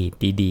วิ่งอีลิท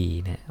ดี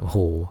ๆนะโอ้โห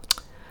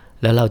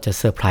แล้วเราจะ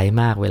เซอร์ไพรส์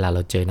มากเวลาเร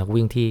าเจอนัก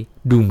วิ่งที่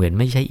ดูเหมือน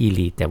ไม่ใช่อี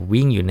ลิทแต่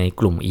วิ่งอยู่ใน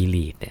กลุ่มอี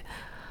ลิทเนี่ย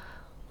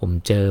ผม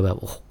เจอแบบ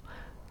โอ้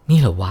นี่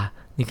เหรอวะ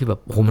นี่คือแบบ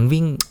โอ้โหมัน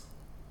วิ่ง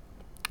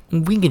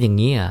กันอย่าง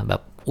นี้อ่ะแบ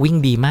บวิ่ง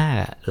ดีมาก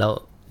อ่ะเรา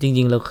จ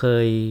ริงๆเราเค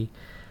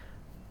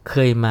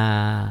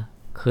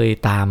ย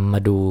ตามมา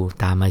ดู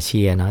ตามมาเ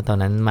ชียร์เนาะตอน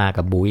นั้นมา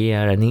กับบุ้ย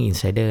Running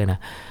Insider นะ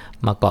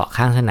มาเกาะ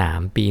ข้างสนาม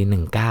ปี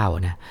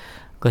19นะ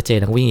ก็เจอ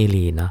นักวิ่งอี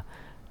ลีทเนาะ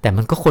แต่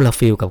มันก็คนละ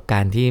ฟีลกับก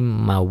ารที่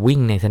มาวิ่ง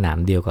ในสนาม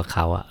เดียวกับเข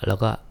าอะแล้ว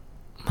ก็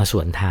มาส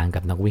วนทางกั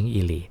บนักวิ่ง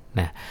อีลีท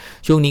นะ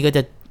ช่วงนี้ก็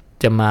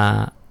จะมา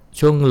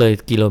ช่วงเลย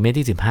กิโลเมตร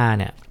ที่15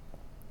เนี่ย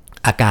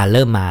อาการเ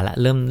ริ่มมาละ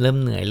เริ่ม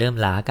เหนื่อยเริ่ม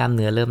ล้ากล้ามเ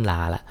นื้อเริ่มล้า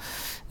ละ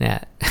เนี่ย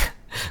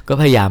ก็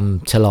พยายาม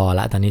ชะลอ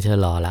ละตอนนี้ช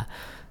ะลอละ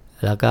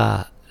แล้ว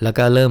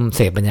ก็เริ่มเส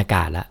พบรรยาก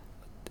าศละ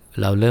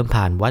เราเริ่ม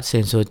ผ่านวัดเซ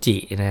นโซจิ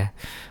นะ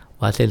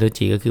วัดเซนโซ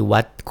จิก็คือ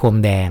วัดโคม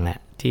แดงอะ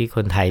ที่ค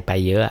นไทยไป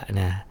เยอะ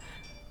นะ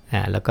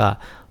แล้วก็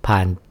ผ่า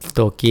นโต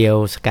เกียว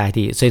สกาย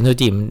ทีเซนโซ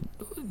จิ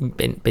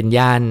เป็น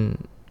ย่า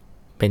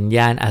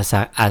นอา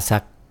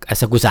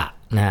ซากุสะ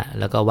นะ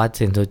แล้วก็วัดเ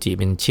ซนโซจิ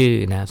เป็นชื่อ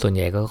นะส่วนให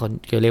ญ่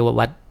ก็เรียกว่า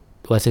วัด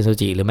เซนโซ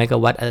จิหรือไม่ก็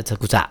วัดอาซา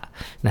กุสะ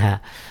นะฮะ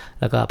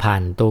แล้วก็ผ่า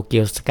นโตเกี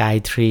ยวสกาย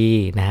ทรี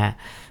นะฮะ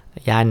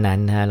ย่านนั้น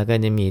นะแล้วก็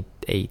จะมี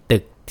ไอ้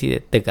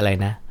ตึกอะไร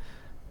นะ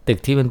ตึก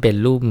ที่มันเป็น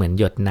รูปเหมือน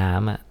หยดน้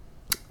ำอะ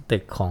ตึ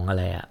กของอะ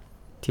ไรอะ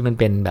ที่มัน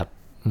เป็นแบบ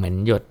เหมือน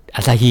หยดอ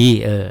าซาฮี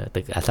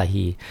ตึกอาซา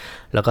ฮี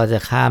แล้วก็จะ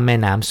ข้ามแม่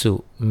น้ำสุ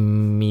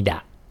มิดะ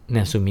เ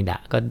นี่ยสุมิดะ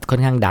ก็ค่อ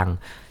นข้างดัง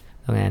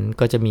ตรงนั้น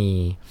ก็จะมี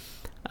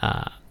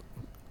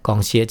กอง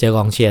เชียร์เจอก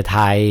องเชียร์ไท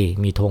ย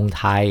มีธง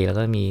ไทยแล้ว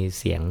ก็มี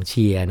เสียงเ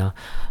ชียร์เนาะ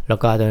แล้ว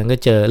ก็ตอนนั้นก็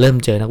เริ่ม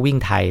เจอนักวิ่ง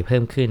ไทยเพิ่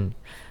มขึ้น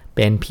เ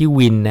ป็นพี่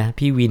วินนะ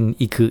พี่วิน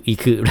อี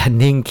คือ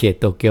running เขต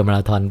โตเกียวมาร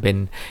าธอนเป็น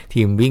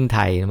ทีมวิ่งไท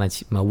ย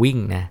มาวิ่ง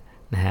น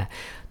ะฮะ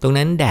ตรง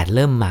นั้นแดดเ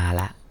ริ่มมา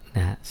ละน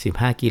ะ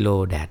15 กิโล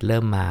แดดเริ่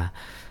มมา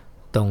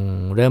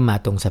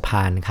ตรงสะพ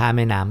านข้ามแ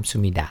ม่น้ำสุ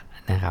มิดะ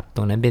นะครับต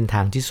รงนั้นเป็นท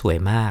างที่สวย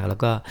มากแล้ว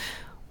ก็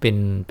เ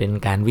ป็น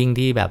การวิ่ง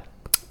ที่แบบ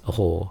โอ้โ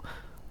ห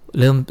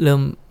เ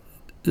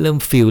ริ่ม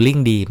ฟีลลิ่ง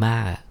ดีมา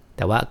กแ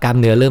ต่ว่ากล้าม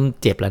เนื้อเริ่ม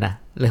เจ็บแล้วนะ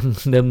เ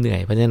ริ่มเหนื่อ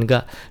ยเพราะฉะนั้นก็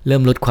เริ่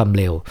มลดความ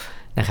เร็ว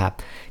นะครับ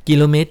กิโ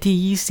ลเมตร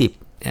ที่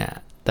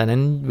20ตอนนั้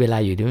นเวลา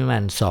อยู่ที่ประมา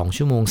ณ2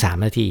 ชั่วโมง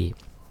 3 นาที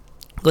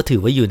ก็ถือ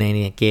ว่าอยู่ใน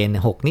เกณฑ์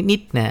6นิ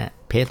ดๆนะ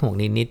เพส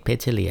6นิดๆเพส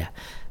เฉลี่ย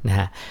นะฮ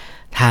ะ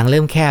ทางเ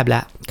ริ่มแคบแล้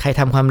วใคร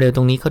ทำความเร็วต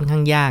รงนี้ค่อนข้า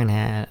งยากนะ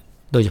ฮะ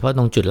โดยเฉพาะต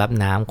รงจุดรับ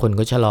น้ำคน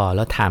ก็ชะลอแ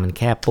ล้วทางมันแ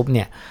คบปุ๊บเ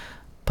นี่ย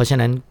เพราะฉะ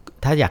นั้น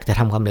ถ้าอยากจะ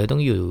ทำความเร็วต้อ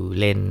งอยู่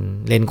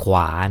เลนขว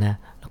านะ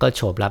แล้วก็โ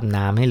ฉบรับ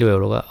น้ำให้เร็ว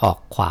แล้วก็ออก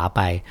ขวาไ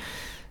ป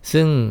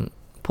ซึ่ง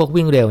พวก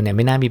วิ่งเร็วเนี่ยไ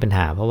ม่น่ามีปัญห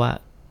าเพราะว่า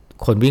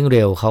คนวิ่งเ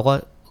ร็วเขา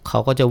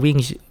ก็จะ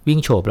วิ่ง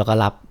โฉบแล้วก็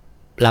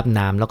รับ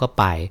น้ำแล้วก็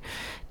ไป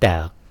แต่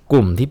ก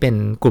ลุ่มที่เป็น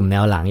กลุ่มแน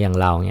วหลังอย่าง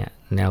เราเนี่ย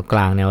แนวกล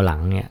างแนวหลัง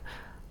เนี่ย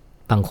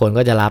บางคน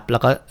ก็จะรับแล้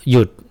วก็ห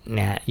ยุดน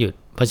ะหยุด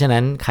เพราะฉะนั้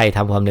นใครท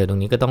ำความเร็วตร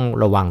งนี้ก็ต้อง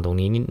ระวังตรง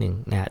นี้นิดนึง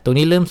นะตรง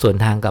นี้เริ่มสวน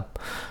ทางกับ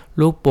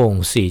ลูกโป่ง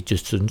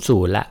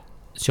 4.00 ละ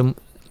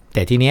แ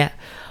ต่ทีเนี้ย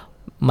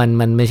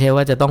มันไม่ใช่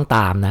ว่าจะต้องต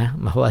ามนะ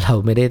เพราะว่าเรา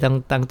ไม่ได้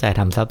ตั้งใจ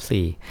ทำซับ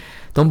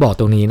4ต้องบอก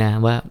ตรงนี้นะ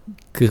ว่า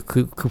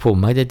คือผม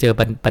มักจะเจอ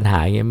ปัญหา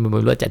อย่างเงี้ยไม่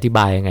รู้จะอธิบ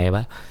ายยังไง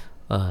ว่า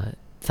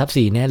ซับ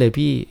4แน่เลย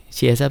พี่เ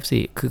ชียร์ซับ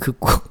4คื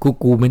อ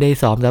กูไม่ได้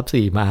ซ้อมซับ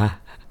4มา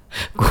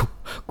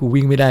กู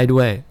วิ่งไม่ได้ด้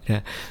วยน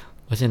ะ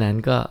เพราะฉะนั้น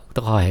ก็ต้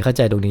องขอให้เข้าใ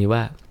จตรงนี้ว่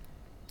า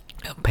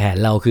แผน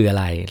เราคืออะ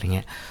ไรเ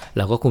งี้ยเ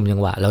ราก็คุมจั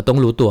งหวะเราต้อง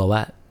รู้ตัวว่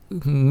า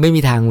ไม่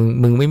มีทาง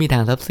มึงไม่มีทา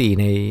งซับ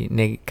4ใ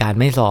นการ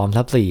ไม่ซ้อม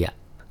ซับ4อ่ะ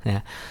น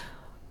ะ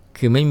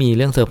คือไม่มีเ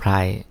รื่องเซอร์ไพร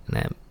ส์น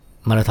ะ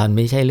มาราธอนไ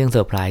ม่ใช่เรื่องเซ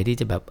อร์ไพรส์ที่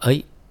จะแบบเฮ้ย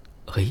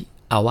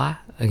เอาวะ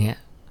อย่างเงี้ย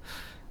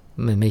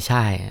มันไม่ใ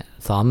ช่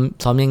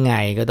ซ้อมยังไง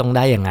ก็ต้องไ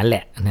ด้อย่างนั้นแหล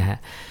ะนะฮะ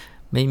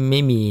ไ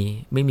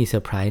ม่มีเซอ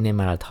ร์ไพรส์ใน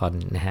มาราธอน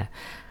นะฮะ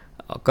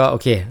ก็โอ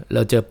เคเร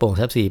าเจอโป่ง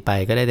ซับ4ไป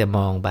ก็ได้แต่ม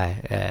องไป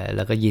แ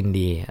ล้วก็ยิน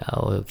ดี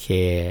โอเค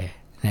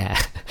นะ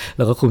เ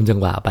ราก็คุมจัง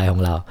หวะไปขอ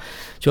งเรา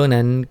ช่วง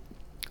นั้น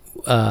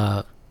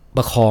ป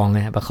ระคอง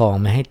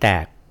ไม่ให้แต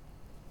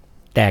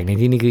กใน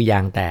ที่นี้คือยา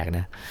งแตกน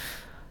ะ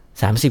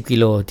30 กิ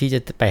โลที่จะ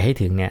ไปให้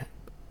ถึงเนี่ย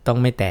ต้อง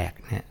ไม่แตก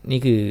นะนี่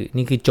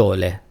คือโจทย์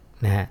เลย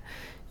นะฮะ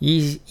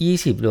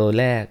20 โล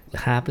แรก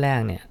ฮาล์ฟแรก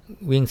เนี่ย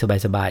วิ่ง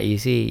สบายๆ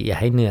easy อย่า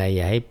ให้เหนื่อยอ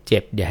ย่าให้เจ็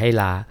บอย่าให้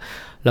ล้า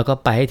แล้วก็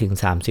ไปให้ถึง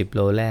30โล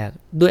แรก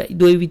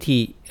ด้วยวิธี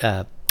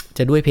จ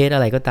ะด้วยเพจอ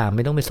ะไรก็ตามไ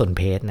ม่ต้องไปสนเ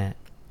พจนะ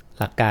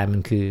หลักการมั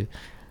นคือ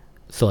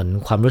สน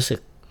ความรู้สึก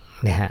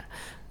นะฮะ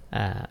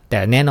แต่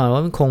แน่นอนว่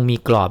ามันคงมี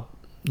กรอบ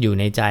อยู่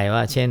ในใจว่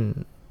าเช่น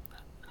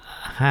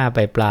5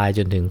ปลายจ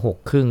นถึง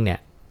6ครึ่งเนี่ย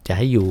จะใ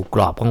ห้อยู่ก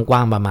รอบกว้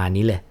างๆประมาณ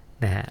นี้เลย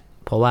นะฮะ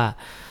เพราะว่า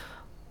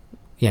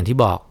อย่างที่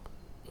บอก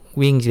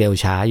วิ่งเร็ว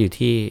ช้าอยู่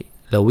ที่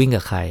เราวิ่ง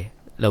กับใคร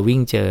เราวิ่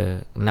งเจอ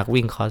นัก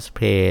วิ่งคอสเพ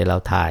ลย์เรา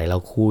ถ่ายเรา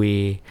คุย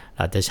เ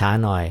ราจะช้า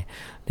หน่อย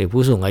หรือ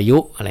ผู้สูงอายุ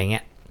อะไรเ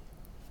งี้ย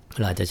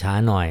เราจะช้า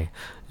หน่อย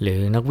หรือ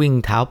นักวิ่ง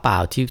เท้าเปล่า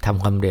ที่ท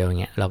ำความเร็ว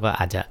เงี้ยเราก็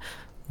อาจจะ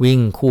วิ่ง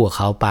คู่กับเ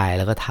ขาไปแ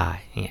ล้วก็ถ่าย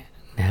เงี้ย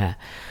นะฮะ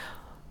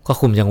ก็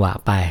คุมจังหวะ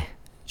ไป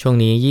ช่วง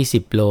นี้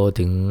20โล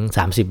ถึง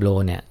30โล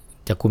เนี่ย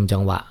จะคุมจั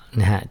งหวะ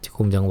นะฮะจะ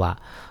คุมจังหวะ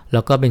แล้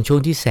วก็เป็นช่วง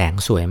ที่แสง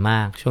สวยม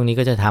ากช่วงนี้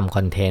ก็จะทำค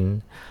อนเทนต์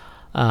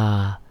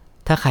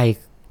ถ้าใคร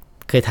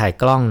เคยถ่าย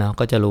กล้องเนาะ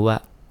ก็จะรู้ว่า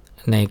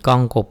ในกล้อ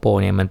งโกโปร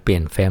เนี่ยมันเปลี่ย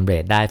นเฟรมเร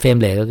ทได้เฟรม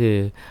เรทก็คือ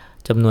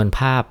จำนวนภ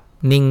าพ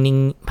นิ่ง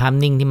ภาพ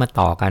นิ่งที่มา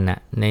ต่อกันอะ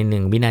ใน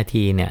1วินา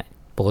ทีเนี่ย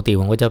ปกติ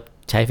ผมก็จะ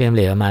ใช้เฟรมเ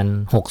รทประมาณ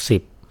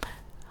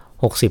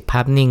60ภ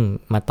าพนิ่ง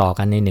มาต่อ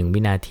กันใน1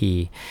วินาที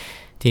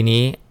ที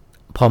นี้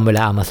พอเวล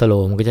าเอามาสโล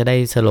ว์มันก็จะได้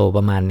สโลว์ป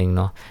ระมาณนึง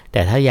เนาะแ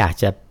ต่ถ้าอยาก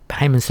จะใ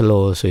ห้มันสโล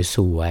ว์ส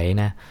วย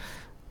ๆนะ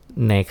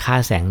ในค่า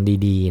แสง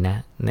ดีๆนะ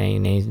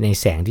ใน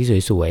แสงที่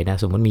สวยๆนะ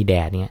สมมติมีแด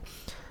ดเนี่ย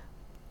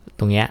ต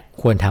รงเนี้ย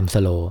ควรทำส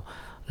โลว์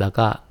แล้ว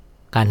ก็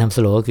การทำส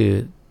โลว์ก็คือ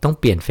ต้อง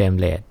เปลี่ยนเฟรม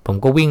เรทผม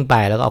ก็วิ่งไป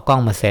แล้วก็เอากล้อ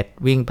งมาเซต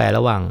วิ่งไปร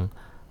ะหว่าง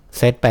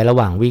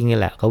วิ่งนี่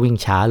แหละก็วิ่ง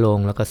ช้าลง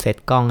แล้วก็เซต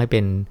กล้องให้เป็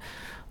น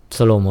ส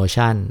โลว์โม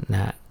ชั่นนะ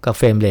ฮะก็เ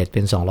ฟรมเรทเ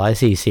ป็น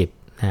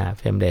240นะฮะเ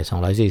ฟรมเรท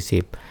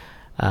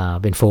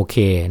240เป็น 4K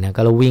นะ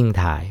ก็แล้ววิ่ง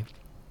ถ่าย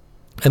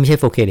ไม่ใช่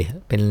 4K ดิ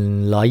เป็น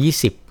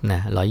120น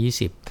ะ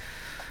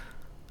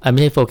120ไ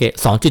ม่ใช่ 4K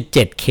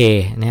 2.7K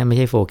นะฮะไม่ใ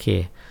ช่ 4K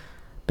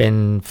เป็น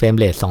เฟรม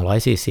เรท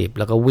240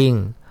แล้วก็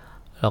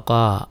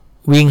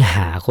วิ่งห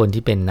าคน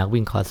ที่เป็นนัก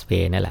วิ่งคอสเพล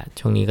ย์นั่นแหละ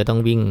ช่วงนี้ก็ต้อง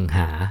วิ่ง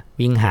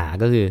หา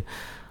ก็คือ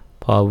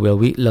พอเรา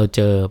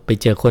ไป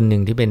เจอคนหนึ่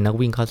งที่เป็นนัก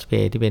วิ่งคอสเพล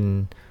ย์ที่เป็น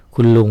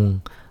คุณลุง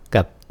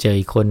กับเจอ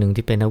อีกคนหนึ่ง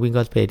ที่เป็นนักวิ่งค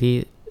อสเพลย์ที่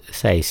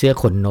ใส่เสื้อ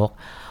ขนนก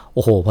โ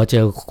อ้โหพอเจ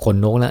อขน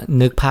นกแล้ว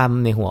นึกภาพ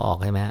ในหัวออก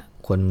ใช่ไหม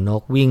ขนน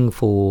กวิ่ง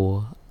ฟู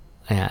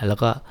แล้ว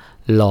ก็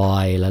ลอ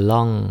ยแล้ว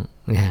ล่อง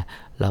นะ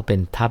เรา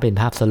ถ้าเป็น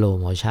ภาพสโล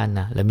ว์โมชั่น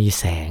นะแล้วมี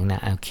แสงนะ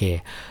โอเค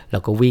เรา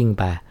ก็วิ่ง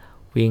ไป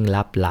วิ่ง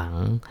รับหลัง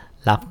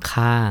รับ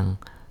ข้าง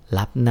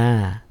รับหน้า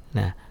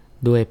นะ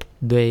ด้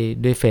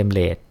วยเฟรมเร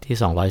ทที่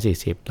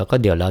240แล้วก็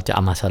เดี๋ยวเราจะเอ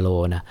ามาสโล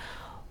ว์นะ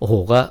โอ้โห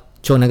ก็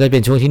ช่วงนั้นก็เ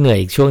ป็นช่วงที่เหนื่อย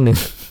อีกช่วงหนึ่ง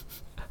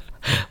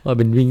ว่าเ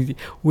ป็น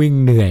วิ่ง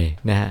เหนื่อย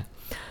นะฮะ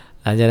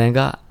หลังจากนั้น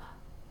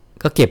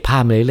ก็เก็บภา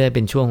พมาเรื่อยๆเ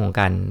ป็นช่วงของ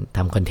การท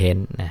ำคอนเทน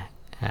ต์นะ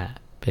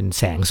เป็น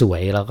แสงสว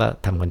ยแล้วก็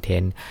ทำคอนเท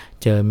นต์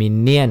เจอมิน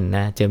เนี่ยนน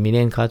ะเจอมินเ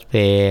นี่ยนคอสเพล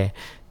ย์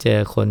เจอ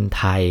คน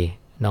ไทย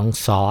น้อง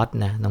ซอส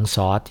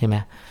ใช่ไหม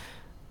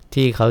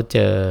ที่เขาเจ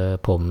อ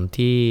ผม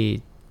ที่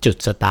จุด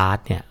สตาร์ท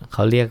เนี่ยเข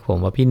าเรียกผม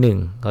ว่าพี่หนึ่ง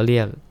เขาเรี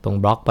ยกตรง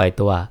บล็อกปล่อย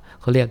ตัว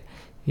เขาเรียก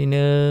พี่ห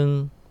นึ่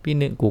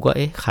งกูก็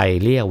ใคร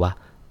เรียกวะ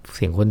เ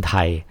สียงคนไท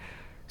ย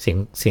เ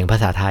สียงภา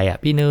ษาไทยอ่ะ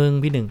พี่หนึ่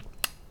ง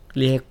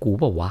เรียกกู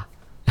เปล่าวะ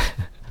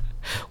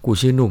กู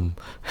ชื่อหนุ่ม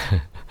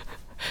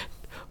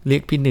เรีย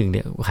กพี่หนึ่งเ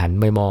นี่ยหัน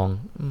ไปมอง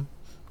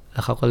แล้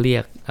วเขาก็เรีย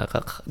กแล้วก็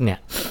เนี่ย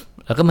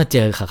แล้วก็มาเจ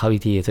อเขาอี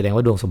กทีแสดง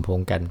ว่าดวงสมพง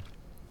ษ์กัน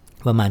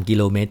ประมาณกิโ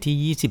ลเมตร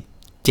ที่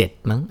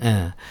27มั้ง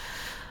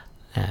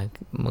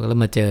แล้ว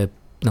มาเจอ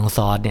น้องซ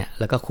อสเนี่ย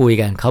แล้วก็คุย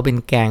กันเขาเป็น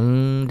แก๊ง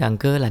ดัง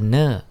เกอร์รันเน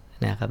อร์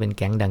นะครับเป็นแ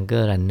ก๊งดังเกอ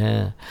ร์รันเนอ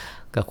ร์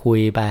ก็คุย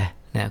ไป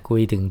นะคุย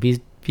ถึง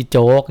พี่โ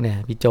จ๊กเนี่ย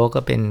พี่โจ๊ก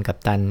ก็เป็นกัป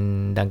ตัน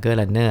ดังเกอร์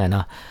รันเนอร์เน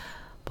าะ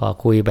พอ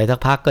คุยไปสัก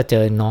พักก็เจ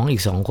อน้องอี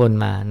ก2คน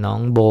มาน้อง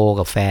โบ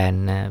กับแฟน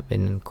นะเป็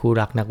นคู่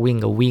รักนักวิ่ง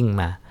ก็วิ่ง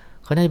มา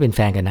เขาน่าจะเป็นแฟ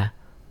นกันนะ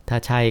ถ้า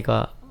ใช่ก็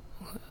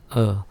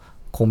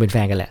คงเป็นแฟ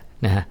นกันแหละ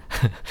นะฮะ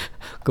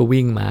ก็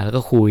วิ่งมาแล้ว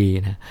ก็คุย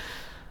นะ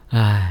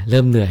เ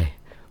ริ่มเหนื่อย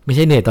ไม่ใ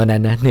ช่เหนื่อยตอนนั้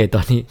นนะเหนื่อยต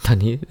อน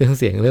นี้เรื่อง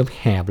เสียงเริ่ม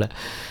แหบแล้ว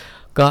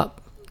ก็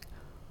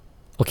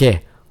โอเค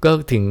ก็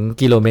ถึง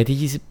กิโลเมตร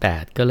ที่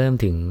28ก็เริ่ม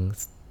ถึง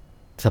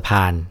สะพ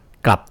าน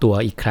กลับตัว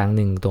อีกครั้งห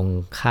นึ่งตรง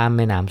ข้ามแ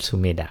ม่น้ำซู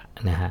เมดะ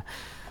นะฮะ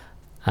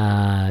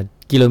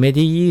กิโลเมตร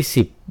ที่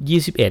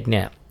21เ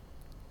นี่ย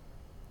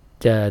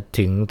จะ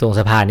ถึงตรงส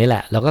ะพานนี่แหล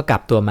ะแล้วก็กลั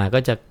บตัวมาก็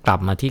จะกลับ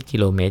มาที่กิ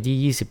โลเมตร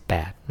ที่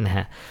28นะฮ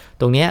ะ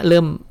ตรงเนี้ยเ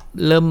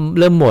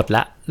ริ่มหมดล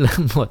ะเริ่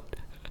มห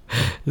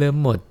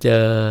มดเ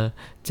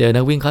จอ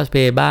นักวิ่งคอสเพ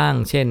ลย์บ้าง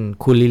เช่น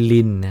คู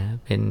ลินนะ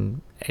เป็น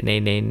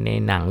ใน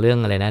หนังเรื่อง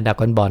อะไรนะดรา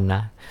ก้อนบอลน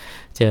ะ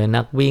เจอ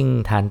นักวิ่ง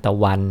ทานตะ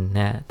วันน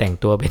ะแต่ง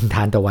ตัวเป็นท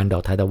านตะวันดอ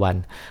กทานตะวัน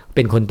เ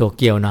ป็นคนโตเ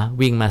กียวเนาะ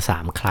วิ่งมา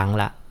3ครั้ง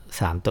ละ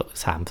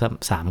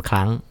3ค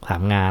รั้ง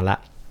3งานละ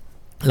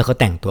แล้วก็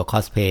แต่งตัวคอ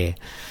สเพลย์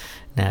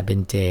นะเป็น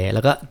เจแล้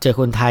วก็เจอ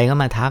คนไทยก็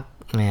มาทัก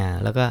นะ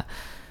แล้วก็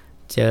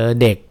เจอ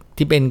เด็ก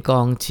ที่เป็นก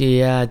องเชี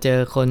ยร์เจอ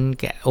คน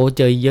แก่เ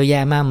จอเยอะแย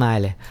ะมากมาย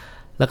เลย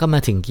แล้วก็มา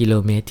ถึงกิโล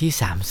เมตรที่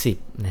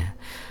30นะ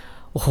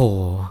โอ้โห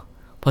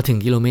พอถึง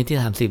กิโลเมตรที่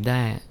30ไ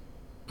ด้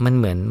มัน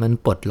เหมือนมัน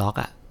ปลดล็อก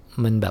อ่ะ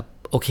มันแบบ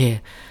โอเค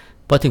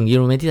พอถึงกิโ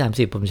ลเมตรที่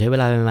30ผมใช้เว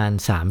ลาประมาณ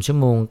3ชั่ว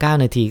โมง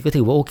9นาทีก็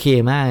ถือว่าโอเค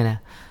มากนะ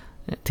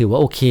ถือว่า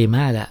โอเคม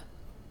ากแหละ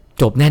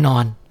จบแน่นอ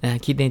นนะ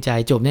คิดในใจ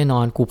จบแน่นอ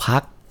นกูพั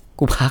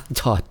ก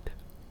จอด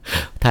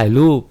ถ่าย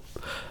รูป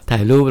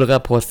แล้วก็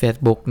โพสต์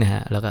Facebook นะฮ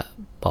ะแล้วก็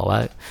บอกว่า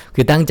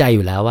คือตั้งใจอ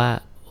ยู่แล้วว่า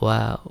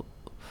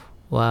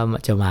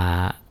จะ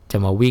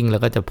มาวิ่งแล้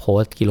วก็จะโพ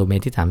สต์กิโลเมต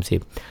รที่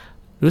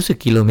30รู้สึก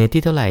กิโลเมตร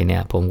ที่เท่าไหร่เนี่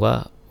ยผมก็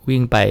วิ่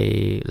งไป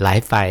หลาย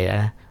ไฟน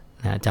ะ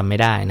จำไม่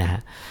ได้นะฮ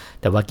ะ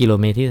แต่ว่ากิโล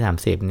เมตรที่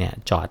30เนี่ย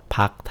จอด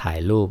พักถ่าย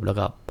รูปแล้ว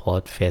ก็โพส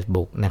ต์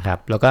Facebook นะครับ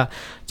แล้วก็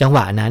จังหว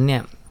ะนั้นเนี่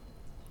ย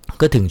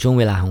ก็ถึงช่วง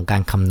เวลาของกา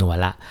รคำนวณ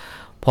ละ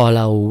พอเ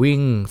ราวิ่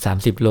ง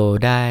30โล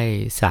ได้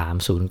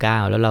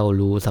309แล้วเรา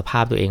รู้สภ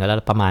าพตัวเองแล้ว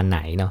ประมาณไหน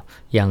เนาะ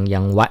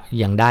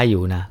ยังได้อ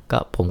ยู่นะก็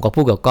ผมก็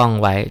พูดกับกล้อง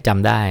ไว้จ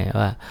ำได้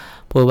ว่า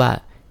พูดว่า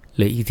เห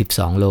ลืออีก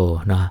12โล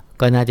เนาะ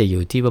ก็น่าจะอ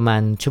ยู่ที่ประมา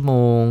ณชั่วโม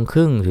งค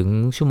รึ่งถึง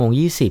ชั่วโมง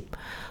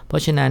20เพรา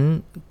ะฉะนั้น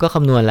ก็ค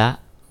ำนวณละ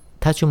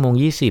ถ้าชั่วโมง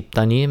20ต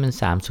อนนี้มัน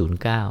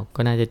309ก็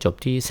น่าจะจบ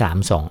ที่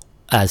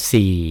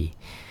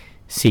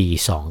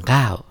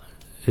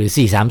429หรือ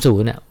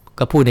430น่ะ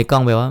ก็พูดในกล้อ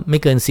งไปว่าไม่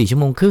เกิน4ชั่ว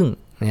โมงครึ่ง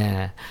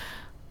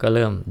ก็เ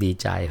ริ่มดี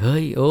ใจเฮ้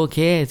ยโอเค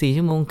4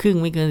ชั่วโมงครึ่ง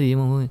ไม่เกิน4ชั่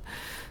วโมงครึ่ง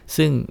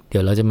ซึ่งเดี๋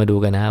ยวเราจะมาดู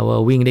กันนะว่า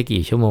วิ่งได้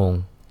กี่ชั่วโมง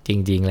จ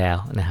ริงๆแล้ว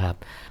นะครับ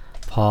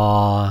พอ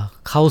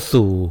เข้า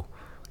สู่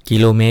กิ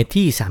โลเมตร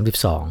ที่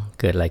32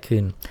เกิดอะไรขึ้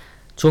น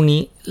ช่วงนี้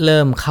เ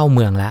ริ่มเข้าเ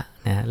มืองแล้ว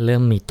นะเริ่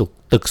มมี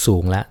ตึกสู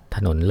งแล้วถ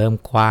นนเริ่ม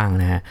กว้าง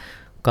นะฮะ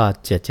ก็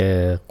จะเจอ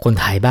คน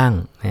ไทยบ้าง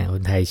นะค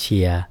นไทยเชี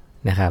ยร์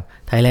นะครับ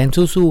ไทยแลนด์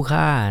สู้ๆ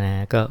ค่ะน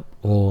ะก็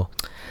โอ้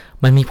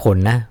มันมีผล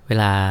นะเว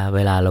ล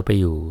าเราไป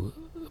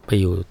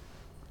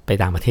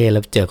ต่างประเทศแล้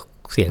วเจอ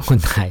เสียงคน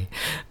ไทย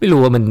ไม่รู้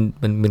ว่า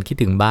มันคิด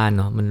ถึงบ้าน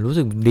เนาะมันรู้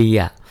สึกดี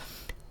อ่ะ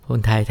ค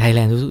นไทยแล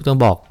นด์ต้อง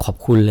บอกขอบ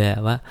คุณเลย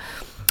ว่า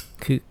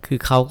คือ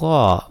เขาก็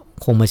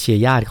คงมาเชีย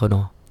ร์ญาติเขาเน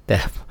าะแต่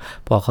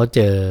พอเขาเ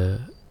จอ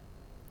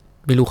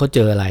ไม่รู้เขาเ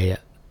จออะไรอ่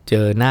ะเจ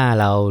อหน้า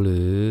เราหรื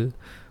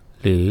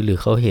อ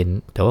เขาเห็น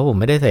แต่ว่าผม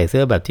ไม่ได้ใส่เสื้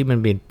อแบบที่มัน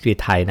เป็นสี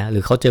ไทยนะหรื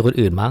อเขาเจอคน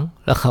อื่นมั้ง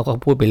แล้วเขาก็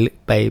พูดไ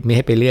ปไม่ใ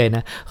ห้ไปเรื่อยน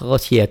ะเขาก็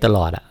เชียร์ตล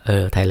อดอ่ะ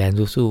ไทยแลนด์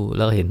สู้ๆแ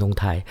ล้วเห็นธง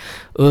ไทย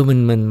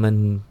มัน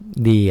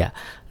ดีอ่ะ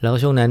แล้ว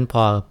ช่วงนั้นพ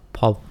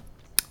อ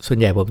ส่วน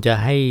ใหญ่ผมจะ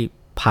ให้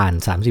ผ่าน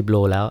30โล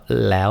แ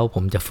ล้วผ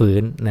มจะฟื้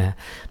นนะ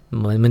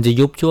มันจะ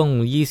ยุบช่วง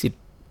27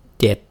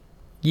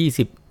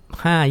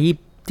 25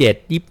 27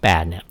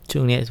 28เนี่ยช่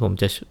วงนี้ผม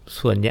จะ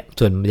ส่วนใ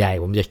หญ่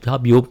ผมจะชอ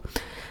บยุบ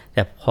แ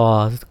ต่พอ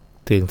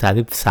ถึง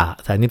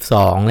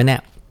32แล้วเนี่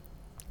ย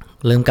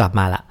เริ่มกลับ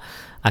มาละ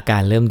อากา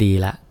รเริ่มดี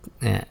ละ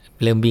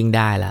เริ่มวิ่งไ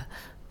ด้ละ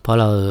เพราะ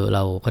เร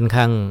าค่อน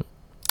ข้าง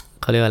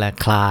เขาเรียกว่าอะไร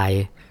คล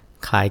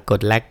ายกร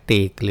ดแลค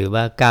ติกหรือ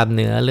ว่ากล้ามเ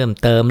นื้อเริ่ม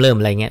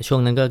อะไรเงี้ยช่วง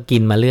นั้นก็กิ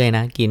นมาเรื่อยน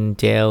ะกิน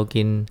เจล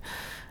กิน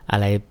อะ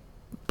ไร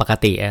ปก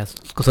ติ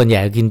ส่วนใหญ่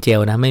กินเจล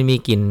นะไม่มี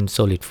กิน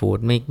solid food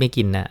ไม่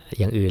กินนะ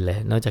อย่างอื่นเลย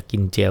นอกจากกิ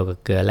นเจลกับ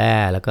เกลือแร่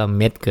แล้วก็เ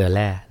ม็ดเกลือแ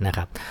ร่นะค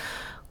รับ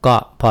ก็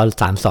พอ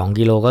32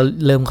กิโลก็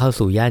เริ่มเข้า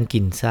สู่ย่านกิ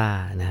นซ่า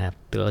นะครับ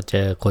ก็เจ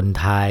อคน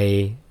ไทย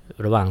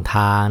ระหว่างท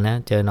างนะ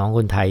เจอน้องค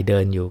นไทยเดิ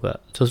นอยู่ก็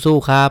สู้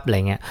ๆครับอะไร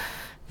เงี้ย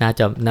น่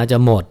าจะ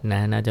หมดน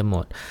ะน่าจะหม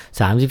ด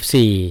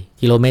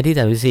34กิโลเมตร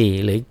ที่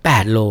34เหลืออีก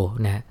8โล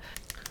นะ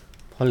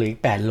พอเหลืออี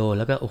ก8โลแ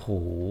ล้วก็โอ้โห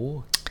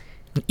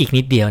อีก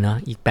นิดเดียวเนาะ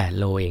อีก8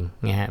โลเอง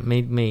นะฮะ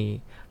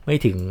ไม่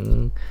ถึ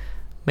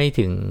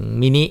ง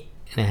มินิ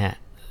นะฮะ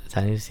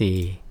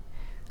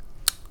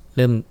34เ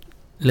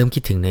ริ่มคิ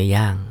ดถึงเนื้อ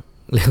ย่าง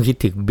เริ่มคิด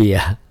ถึงเบีย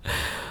ร์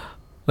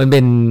มันเป็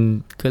น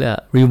ก็เรียก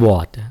รีวอ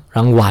ร์ดร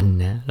างวัล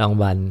นะราง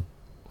วัล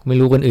ไม่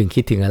รู้คนอื่น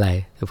คิดถึงอะไร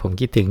แต่ผม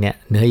คิดถึงเนี่ย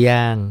เนื้อย่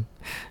าง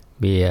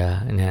เบียร์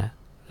นะ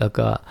แล้ว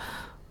ก็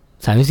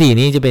34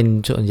นี้จะเป็น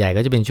ส่วนใหญ่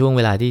ก็จะเป็นช่วงเ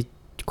วลาที่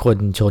คน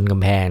ชนก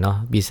ำแพงเนาะ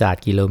ปีศาจ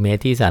กิโลเมต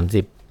รที่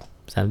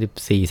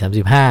34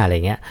 35อะไร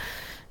เงี้ย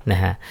นะ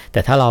ฮะแต่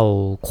ถ้าเรา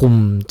คุม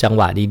จังห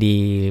วะดี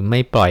ๆไม่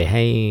ปล่อยใ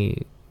ห้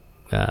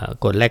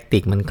กรดแลคติ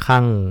กมัน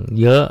คั่ง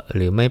เยอะห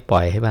รือไม่ปล่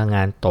อยให้พลังง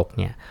านตก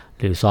เนี่ย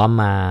หรือซ้อ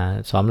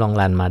มลอง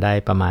รันมาได้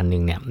ประมาณนึ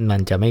งเนี่ยมั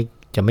นจะ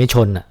ไม่ช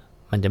นอ่ะ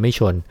มันจะไม่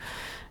ชน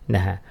น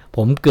ะฮะผ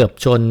มเกือบ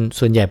ชน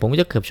ส่วนใหญ่ผมก็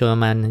จะเกือบชนปร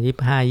ะมาณ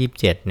25-27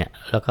เนี่ย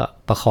แล้วก็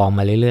ประคองม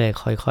าเรื่อย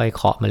ๆค่อยๆเ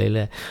คาะมาเ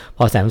รื่อยๆพ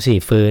อ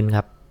34ฟื้นค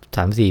รับ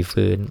34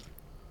ฟื้น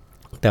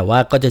แต่ว่า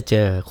ก็จะเจ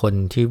อคน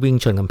ที่วิ่ง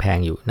ชนกำแพง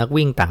อยู่นัก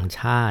วิ่งต่างช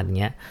าติ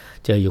เงี้ย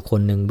เจออยู่ค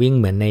นหนึ่งวิ่ง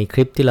เหมือนในค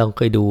ลิปที่เราเ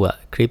คยดูอ่ะ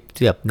คลิป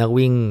แบบนัก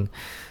วิ่ง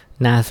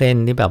หน้าเส้น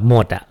ที่แบบหม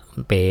ดอ่ะ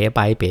เป๋ไป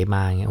เป๋ม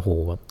าเงี้ยโอ้โห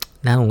แบบ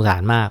น่าสงสา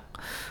รมาก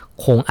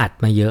คงอัด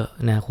มาเยอะ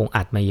นะคง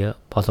อัดมาเยอะ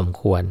พอสม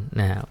ควร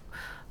นะครับ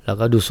แล้ว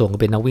ก็ดูทรงก็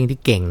เป็นนักวิ่งที่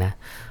เก่งนะ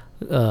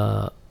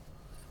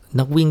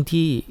นักวิ่ง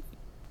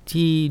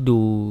ที่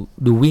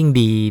ดูวิ่ง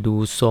ดีดู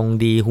ทรง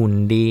ดีหุ่น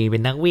ดีเป็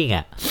นนักวิ่ง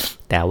อ่ะ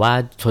แต่ว่า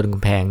ชนก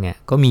ำแพงเนี่ย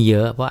ก็มีเย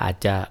อะเพราะอาจ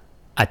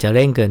จะเ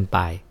ร่งเกินไป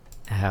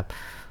นะครับ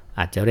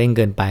อาจจะเร่งเ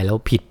กินไปแล้ว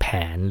ผิดแผ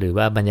นหรือ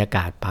ว่าบรรยาก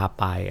าศพา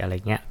ไปอะไร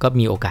เงี้ยก็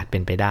มีโอกาสเป็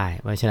นไปได้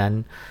เพราะฉะนั้น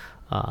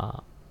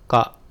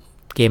ก็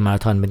เกมมารา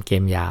ธอนเป็นเก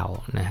มยาว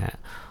นะฮะ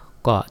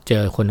ก็เจ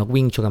อคนนัก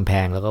วิ่งชนกำแพ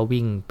งแล้วก็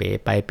วิ่งเป๋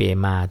ไปเป๋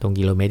มาตรง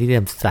กิโลเมตร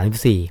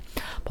ที่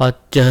34พอ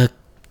เจอ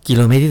กิโ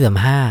ลเมตรที่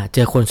35เจ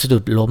อคนสะดุ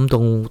ดล้มตร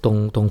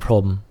ง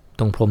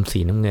พรมสี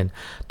น้ำเงิน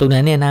ตรง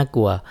นั้นเนี่ยน่าก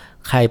ลัว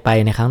ใครไป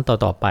ในครั้ง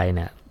ต่อไปเ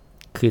นี่ย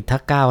คือถ้า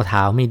ก้าวเท้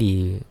าไม่ดี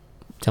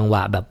จังหว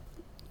ะแบบ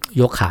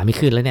ยกขาไม่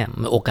ขึ้นแล้วเนี่ย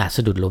โอกาสส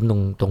ะดุดล้ม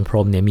ตรงพร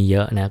มเนี่ยมีเย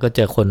อะนะก็เจ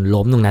อคน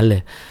ล้มตรงนั้นเล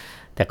ย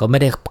แต่ก็ไม่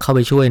ได้เข้าไป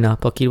ช่วยเนาะ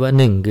เพราะคิดว่า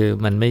1คือ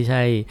มันไม่ใ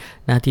ช่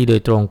หน้าที่โด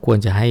ยตรงควร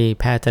จะให้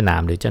แพทย์สนา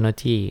มหรือเจ้าหน้า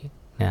ที่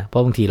นะเพรา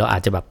ะบางทีเราอา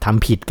จจะแบบท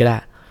ำผิดก็ได้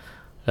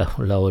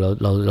เ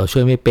ราช่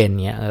วยไม่เป็น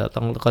เงี้ย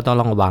ก็ต้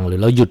องระวังหรือ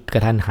เราหยุดกร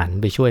ะทันหัน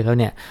ไปช่วยเขา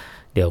เนี่ย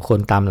เดี๋ยวคน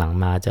ตามหลัง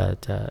มาจ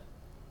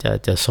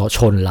ะช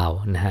นเรา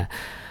นะฮะ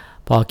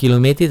พอกิโล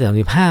เมตรที่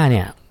35เ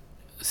นี่ย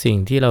สิ่ง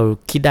ที่เรา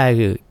คิดได้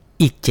คือ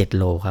อีก7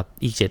โลครับ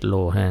อีก7โล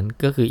นั้น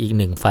ก็คืออีก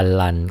1ฟัน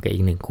รันกับอี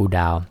ก1คูลด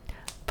าวน์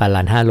ฟัน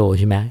รัน5โล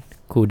ใช่ไหม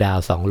คูลดาว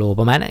น์2โล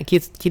ประมาณนั้น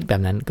คิดแบ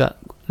บนั้นก็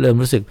เริ่ม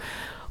รู้สึก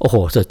โอ้โห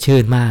สดชื่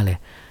นมากเลย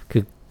คื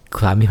อ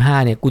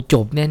35เนี่ยกูจ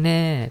บแน่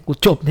ๆกู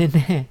จบแ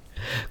น่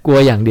ๆกลัว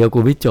อย่างเดียวกู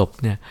ไม่จบ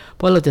เนี่ยเพ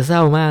ราะเราจะเศร้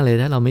ามากเลย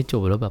ถ้าเราไม่จ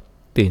บแล้วแบบ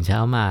ตื่นเช้า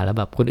มาแล้ว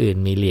แบบคนอื่น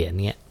มีเหรียญ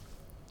เนี่ย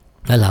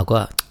แล้วเราก็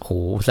โห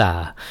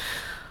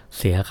เ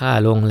สียค่า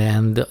โรงแร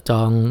มจ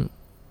อง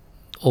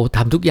ท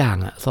ำทุกอย่าง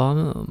อะซ้อม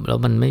แล้ว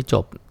มันไม่จ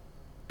บ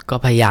ก็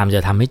พยายามจ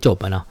ะทำให้จบ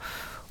อะเนาะ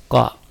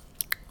ก็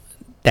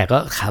แต่ก็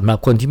สำหรับ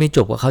คนที่ไม่จ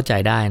บก็เข้าใจ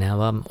ได้นะ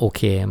ว่าโอเ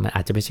คมันอ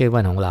าจจะไม่ใช่วั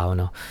นของเรา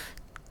เนาะ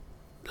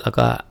แล้ว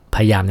ก็พ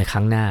ยายามในค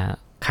รั้งหน้า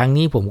ครั้ง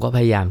นี้ผมก็พ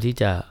ยายามที่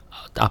จะ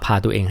เอาพา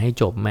ตัวเองให้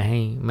จบไม่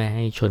ใ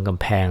ห้ชนก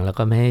ำแพงแล้ว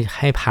ก็ไม่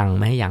ให้พัง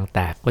ไม่ให้ยางแต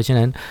กเพราะฉะ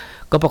นั้น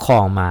ก็ประคอ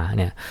งมาเ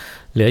นี่ย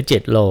เหลือ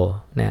7โล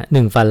นะ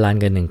1ฟันรัน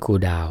กับ1คูล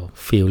ดาวน์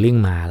ฟีลลิ่ง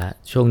มาแล้ว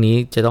ช่วงนี้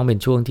จะต้องเป็น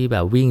ช่วงที่แบ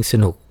บวิ่งส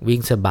นุกวิ่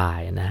งสบาย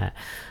นะฮะ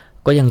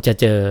ก็ยังจะ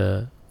เจอ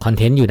คอน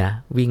เทนต์อยู่นะ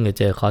วิ่งจะ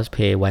เจอคอสเพ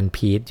ย์วัน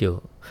พีซอยู่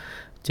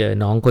เจอ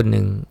น้องคนห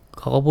นึ่งเ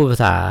ขาก็พูดภา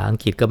ษาอัง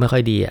กฤษก็ไม่ค่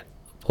อยดีอ่ะ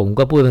ผม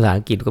ก็พูดภาษา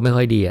อังกฤษก็ไม่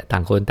ค่อยดีอ่ะต่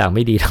างคนต่างไ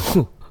ม่ดีทั้ง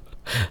คู่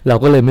เรา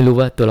ก็เลยไม่รู้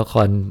ว่าตัวละค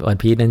รวัน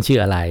พีซนั้นชื่อ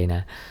อะไรน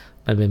ะ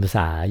มันเป็นภาษ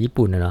าญี่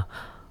ปุ่นนะเนาะ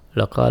แ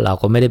ล้วก็เรา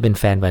ก็ไม่ได้เป็น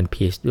แฟนวัน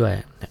พีซด้วย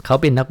เขา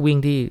เป็นนักวิ่ง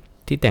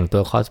ที่แต่งตั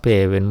วคอสเพ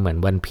ย์เป็นเหมือน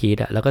วันพีซ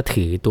อะแล้วก็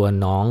ถือตัว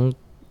น้อง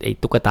ไอ้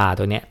ตุ๊กตา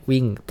ตัวเนี้ย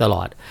วิ่งตล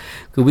อด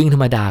คือวิ่งธร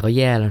รมดาก็แ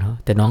ย่แล้วเนาะ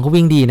แต่น้องก็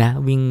วิ่งดีนะ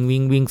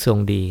วิ่งทรง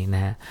ดีน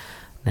ะฮะ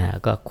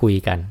ก็คุย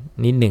กัน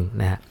นิดหนึ่ง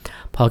นะฮะ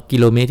พอกิ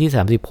โลเมตรที่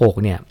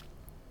36เนี่ย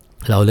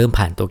เราเริ่ม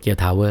ผ่านโตเกียว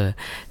ทาวเวอร์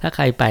ถ้าใค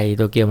รไปโ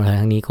ตเกียวมา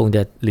ครั้งนี้คงจ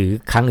ะหรือ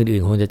ครั้งอื่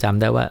นๆคงจะจ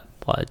ำได้ว่า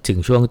พอถึง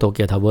ช่วงโตเ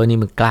กียวทาวเวอร์นี่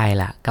มันใกล้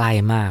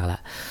มากละ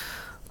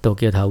โตเ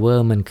กียวทาวเวอ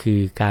ร์มันคื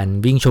อการ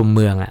วิ่งชมเ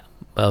มืองอะ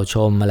เราช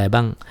มอะไร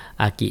บ้าง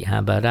อากิฮา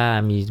บาระ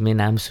มีแม่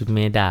น้ำซุเม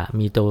ดะ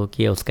มีโตเ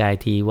กียวสกาย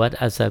ทีวัด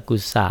อาซากุ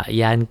สะ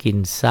ย่านกิน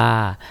ซ่า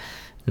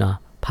เนาะ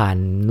ผ่าน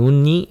นู้น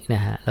นี้น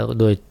ะฮะแล้ว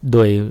โด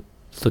ย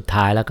สุด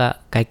ท้ายแล้วก็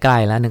ใกล้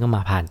ๆแล้วนึงก็ม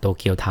าผ่านโต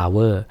เกียวทาวเว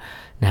อร์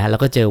นะฮะแล้ว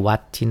ก็เจอวัด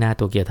ที่หน้าโ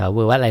ตเกียวทาวเว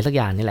อร์วัดอะไรสักอ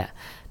ย่างนี่แหละ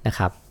นะค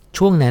รับ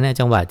ช่วงนั้นนะ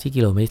จังหวะที่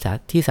กิโลเมตร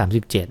ที่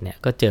37เนี่ย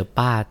ก็เจอ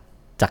ป้า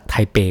จากไท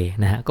เป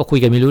นะฮะก็คุย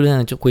กันไม่รู้เรื่อง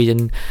คุยจน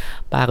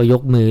ป้าก็ย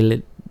กมือ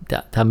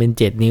ทำเป็น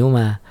7นิ้ว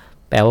มา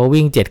แปลว่า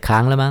วิ่ง7ค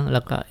รั้งแล้วมั้งแล้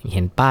วก็เ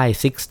ห็นป้าย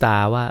6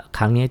 star ว่าค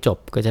รั้งนี้จบ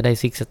ก็จะได้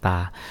6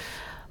 star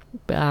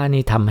ป้า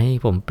นี่ทำให้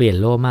ผมเปลี่ยน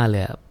โลกมากเล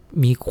ย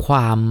มีคว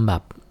ามแบ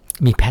บ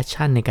มีแพช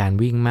ชั่นในการ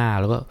วิ่งมาก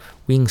แล้วก็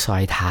วิ่งซอ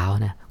ยเท้า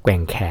นะแกว่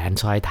งแขน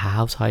ซอยเท้า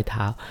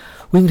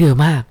วิ่งเร็ว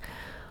มาก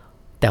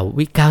แต่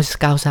วิ่ง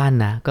ก้าวสั้น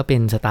นะก็เป็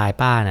นสไตล์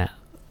ป้านะ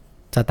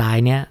สไต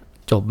ล์เนี้ย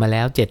จบมาแ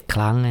ล้ว7ค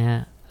รั้งนะฮะ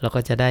แล้วก็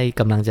จะได้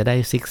กำลังจะได้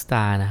6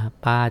 star นะครับ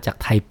ป้าจาก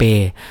ไทเป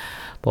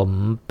ผม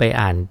ไป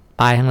อ่าน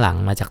ป้ายข้างหลัง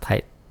มาจาก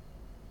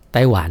ไ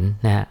ต้หวัน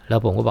นะฮะแล้ว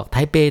ผมก็บอกไท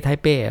เป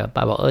ป้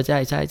าบอกใช่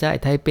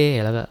ไทเป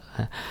แล้วก็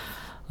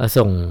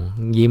ส่ง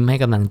ยิ้มให้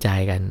กำลังใจ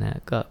กันนะ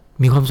ก็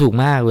มีความสุข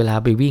มากเวลา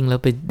ไปวิ่งแล้ว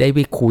ได้ไป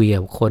คุย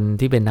กับคน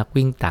ที่เป็นนัก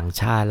วิ่งต่าง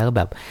ชาติแล้วก็แ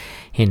บบ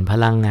เห็นพ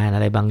ลังงานอ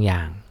ะไรบางอย่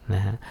างน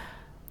ะฮะ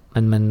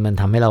มัน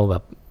ทำให้เราแบ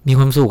บมีค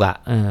วามสุขอ่ะ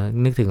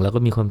นึกถึงเราก็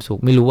มีความสุข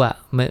ไม่รู้อ่ะ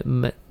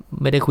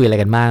ไม่ได้คุยอะไร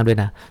กันมากด้วย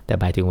นะแต่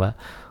หมายถึงว่า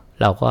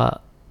เรา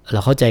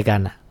เข้าใจกัน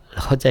อ่ะเร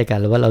าเข้าใจกัน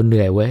แล้วว่าเราเห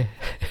นื่อยเว้ย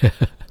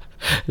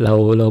เรา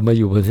มา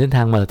อยู่บนเส้นท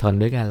างมาราธอน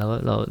ด้วยกันแล้ว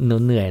เรา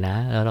เหนื่อยนะ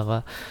แล้วเราก็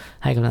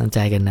ให้กำลังใจ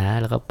กันนะ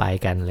แล้วก็ไป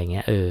กันอะไรเ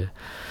งี้ย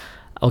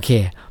โอเค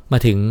มา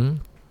ถึง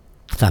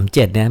37เ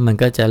นี่ยมัน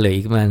ก็จะเหลือ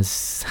อีกประมาณ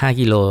5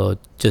กิโล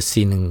จุด42.195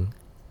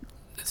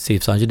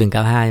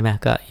ใช่ไหม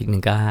ก็อีก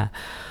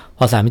195พ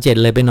อ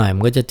37เลยไปหน่อยมั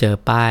นก็จะเจอ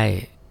ป้าย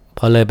พ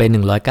อเลยไป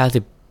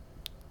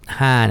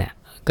195เนี่ย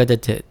ก็จะ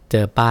เจ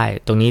อป้าย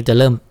ตรงนี้จะ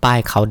เริ่มป้าย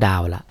เขาดา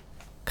วละ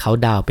เขา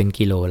ดาวเป็น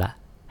กิโลละ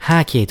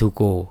5K to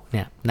go เ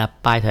นี่ยนับ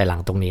ป้ายถอยหลั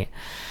งตรงนี้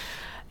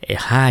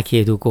5K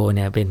to go เ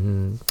นี่ยเป็น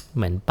เ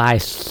หมือนป้าย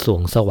สว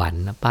งสวรร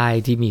ค์นะป้าย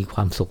ที่มีคว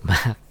ามสุขม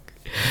าก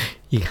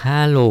อีก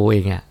5โลเอ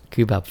งอ่ะ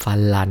คือแบบฟัน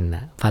ลัน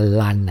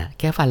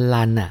แค่ฟัน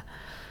ลันอ่ะ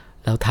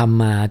เราท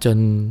ำมาจน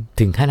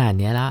ถึงขนาด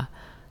นี้แล้ว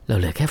เรา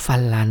เหลือแค่ฟั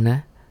นลันนะ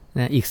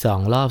อีก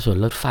2รอบสวน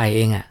รถไฟเ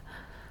องอ่ะ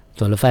ส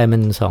วนรถไฟมั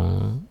น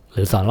2ห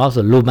รือ2รอบส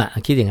วนลุมอ่ะ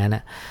คิดอย่างนั้นอ่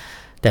ะ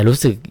แต่รู้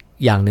สึก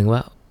อย่างหนึ่งว่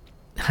า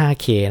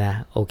 5K นะ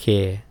โอเค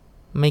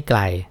ไม่ไกล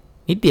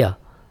นิดเดียว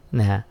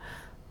นะฮะ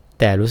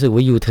แต่รู้สึกว่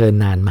ายูเทิร์น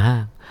นานมา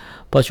ก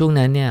เพราะช่วง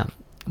นั้นเนี่ย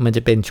มันจ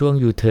ะเป็นช่วง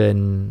ยูเทิร์น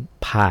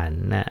ผ่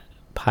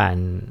าน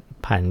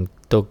ผ่าน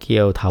โตเกี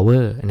ยวทาวเวอ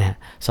ร์นะฮะ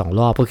2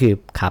 รอบก็คือ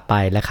ขาไป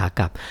และขา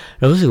กลับ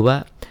เรารู้สึกว่า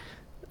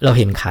เรา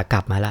เห็นขาก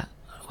ลับมาแล้ว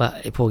ว่า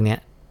ไอ้พวกเนี้ย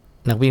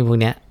นักวิ่งพวก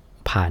เนี้ย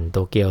ผ่านโต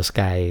เกียวส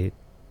กาย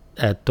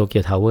โตเกี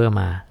ยวทาวเวอร์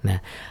มานะ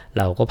เ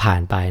ราก็ผ่า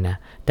นไปนะ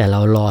แต่เรา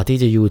รอที่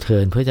จะยูเทิ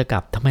ร์นเพื่อจะกลั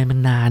บทำไมมัน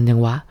นานจั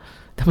งวะ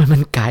ทำไมมั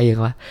นไกลจั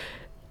งวะ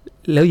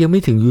แล้วยังไ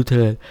ม่ถึงยูเ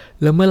ทิร์น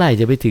แล้วเมื่อไหร่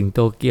จะไปถึงโต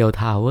เกียว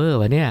ทาวเวอร์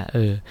วะเนี่ย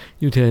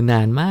ยูเทิร์นน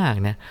านมาก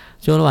นะ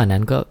ช่วงระหว่างนั้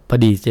นก็พอ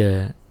ดีเจอ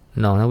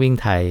น้องนักวิ่ง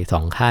ไทย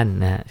2ท่าน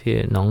นะฮะชื่อ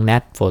น้องแน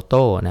ทโฟโ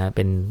ต้นะเ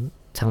ป็น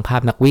ช่างภา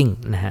พนักวิ่ง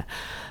นะฮะ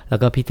แล้ว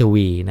ก็พี่ท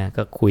วีนะ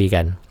ก็คุย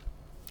กัน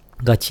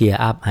ก็เชียร์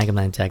อัพให้กำ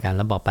ลังใจกันแ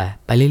ล้วบอก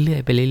ไปเรื่อ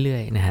ยๆไปเรื่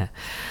อยๆนะฮะ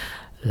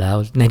แล้ว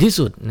ในที่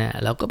สุดนะ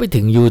เราก็ไป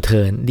ถึงยูเ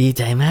ทิร์นดี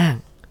ใจมาก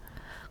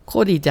โค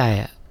ตรดีใจ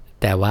อ่ะ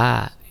แต่ว่า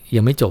ยั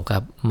งไม่จบครั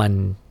บมัน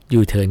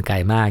ยูเทิร์นไกล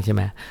มากใช่ไห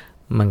ม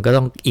มันก็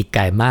ต้องอีกไก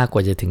ลมากกว่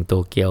าจะถึงโต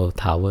เกียว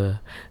ทาวเวอร์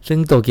ซึ่ง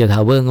โตเกียวทา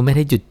วเวอร์ก็ไม่ไ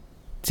ด้จุด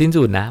สิ้น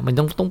สุดนะมัน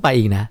ต้องไป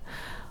อีกนะ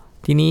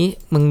ทีนี้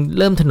มัน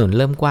ถนน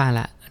เริ่มกว้าง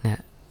ละน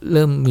ะเ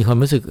ริ่มมีความ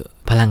รู้สึก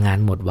พลังงาน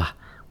หมดว่ะ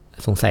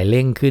สงสัยเ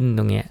ร่งขึ้นต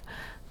รงเนี้ย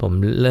ผม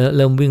เ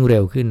ริ่มวิ่งเร็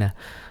วขึ้นนะ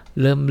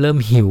เริ่ม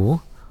หิว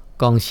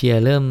กองเชียร์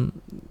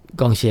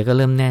ก็เ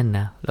ริ่มแน่น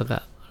นะแล้วก็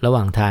ระห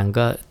ว่างทาง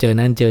ก็เจอ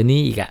นั่นเจอ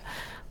นี่อีกอะ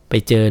ไป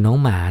เจอน้อง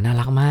หมาน่า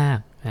รักมาก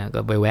นะก็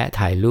ไปแวะ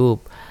ถ่ายรูป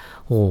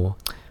โอ้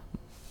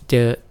เจ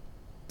อ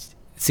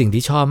สิ่ง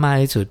ที่ชอบมาก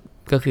ที่สุด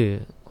ก็คือ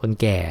คน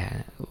แก่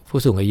ผู้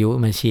สูงอายุ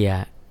มาเชีย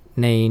ร์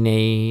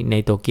ใน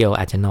โตเกียว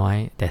อาจจะน้อย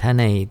แต่ถ้า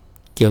ใน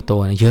เกียวโต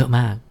เยอะม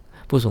าก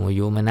ผู้สูงอา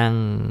ยุมานั่ง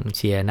เ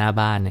ชียร์หน้า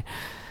บ้านเนี่ย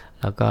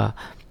แล้วก็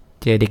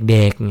เจอเ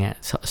ด็กๆเนี่ย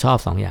ชอบ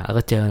2 อย่างแล้ว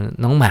ก็เจอ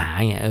น้องหมา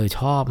เนี่ย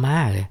ชอบม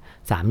ากเลย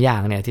3 อย่า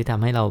งเนี่ยที่ท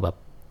ำให้เราแบบ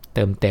เ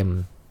ติมเต็ม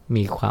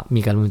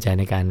มีกำลังใจ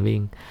ในการวิ่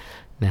ง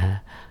นะฮะ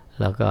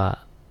แล้ว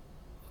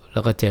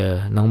ก็เจอ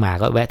น้องหมา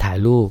ก็แวะถ่าย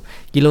รูป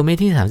กิโลเมตร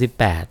ที่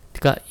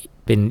38ก็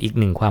เป็นอีก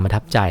1ความประ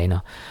ทับใจเนา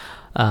ะ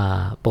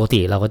ปก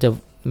ติเราก็จะ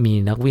มี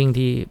นักวิ่ง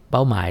ที่เ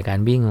ป้าหมายการ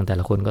วิ่งของแต่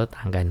ละคนก็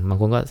ต่างกันบาง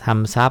คนก็ท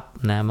ำซับ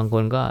นะบางค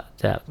นก็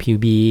จะ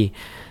PB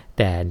แ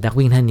ต่นัก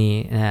วิ่งท่านนี้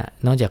นะฮะ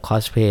นอกจากคอ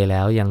สเพลย์แ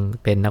ล้วยัง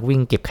เป็นนักวิ่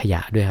งเก็บขย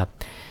ะด้วยครับ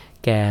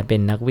แกเป็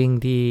นนักวิ่ง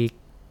ที่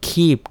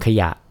คีบข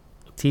ยะ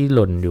ที่ห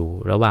ล่นอยู่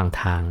ระหว่าง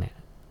ทางเนี่ย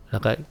แล้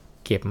วก็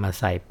เก็บมา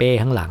ใส่เป้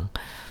ข้างหลัง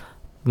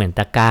เหมือนต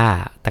ะกร้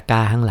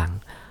าข้างหลัง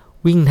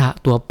วิ่ง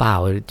ตัวเปล่า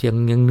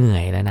ยังเหนื่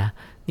อยแล้วนะ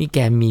นี่แก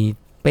มี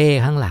เป้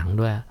ข้างหลัง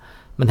ด้วย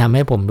มันทำใ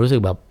ห้ผมรู้สึ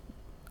กแบบ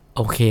โ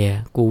อเค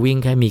กูวิ่ง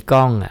แค่มีก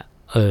ล้อง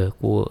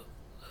กู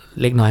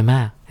เล็กน้อยม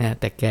ากนะ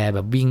แต่แกแบ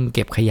บวิ่งเ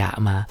ก็บขยะ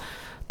มา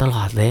ตล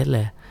อดเลสเล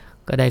ย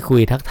ก็ได้คุ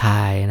ยทักท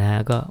ายนะ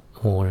ก็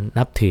โห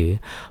นับถือ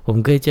ผม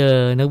เคยเจอ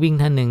นักวิ่ง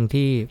ท่านหนึ่ง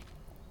ที่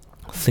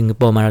สิงคโ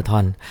ปร์มาราธอ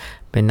น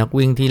เป็นนัก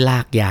วิ่งที่ลา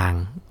กยาง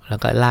แล้ว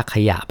ก็ลากข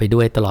ยะไปด้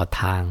วยตลอด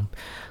ทาง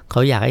เข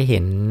าอยากให้เห็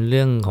นเ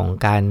รื่องของ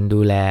การดู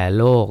แล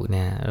โลกเ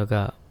นี่ยแล้ว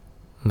ก็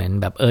เหมือน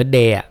แบบเอิร์ธเด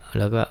ย์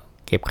แล้วก็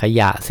เก็บข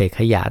ยะเศษ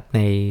ขยะใน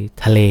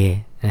ทะเล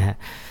นะฮะ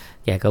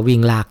แกก็วิ่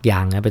งลากยา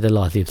งไปตล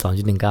อด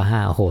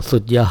 12.195 โอ้โหสุ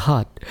ดยอ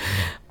ด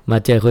มา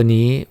เจอคน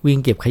นี้วิ่ง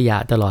เก็บขยะ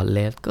ตลอดเล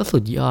สก็สุ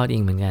ดยอดอี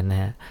กเหมือนกันน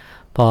ะฮะ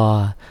พอ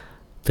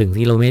ถึง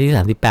กิโลเมตรที่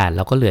38เ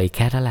ราก็เหลืออีกแ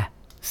ค่เท่าไหร่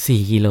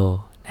4 กิโล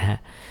นะฮะ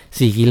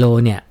4 กิโล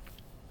เนี่ย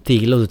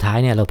4 กิโลสุดท้าย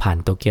เนี่ยเราผ่าน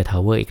โตเกียวทา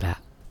วเวอร์อีกแล้ว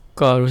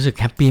ก็รู้สึก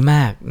แฮปปี้ม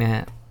ากนะฮ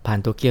ะผ่าน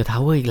โตเกียวทา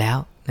วเวอร์อีกแล้ว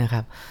นะค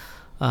รับ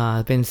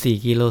เป็น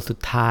4 กิโลสุด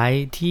ท้าย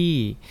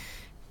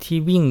ที่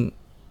วิ่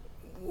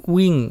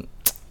ง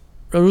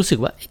เรารู้สึก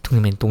ว่าตร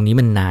งนี้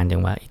มันนานจั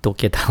งวะโตเ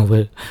กียวทาวเวอ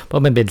ร์เพรา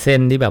ะมันเป็นเส้น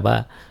ที่แบบว่า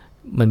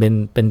มันเ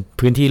ป็น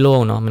พื้นที่โล่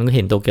งเนาะมันก็เ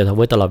ห็นโตเกียวทาวเว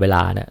อร์ตลอดเวล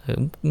าเนี่ย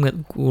เมื่อ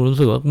กูรู้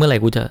สึกว่าเมื่อไหร่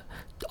กูจะ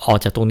ออก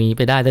จากตรงนี้ไ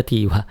ปได้สักที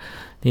วะ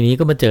ทีนี้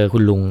ก็มาเจอคุ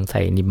ณลุงใ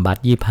ส่นิมบัส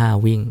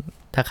25วิ่ง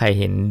ถ้าใคร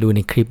เห็นดูใน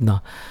คลิปเนา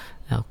ะ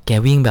แก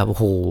วิ่งแบบโอ้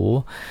โห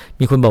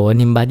มีคนบอกว่า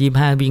นิมบัส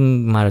25วิ่ง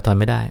มาราธอน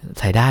ไม่ได้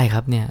ใส่ได้ค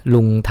รับเนี่ย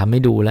ลุงทำให้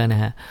ดูแล้วน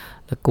ะฮะ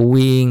แล้วก็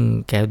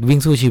แกวิ่ง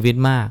สู้ชีวิต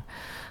มาก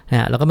น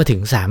ะแล้วก็มาถึ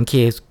ง 3K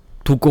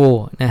to go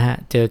นะฮะ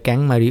เจอแก๊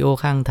งมาริโอ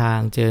ข้างทาง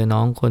เจอน้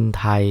องคน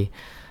ไทย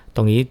ต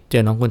รงนี้เจ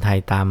อน้องคนไทย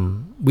ตาม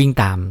วิ่ง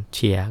ตามเ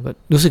ชียร์ก็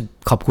รู้สึก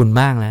ขอบคุณ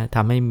มากนะท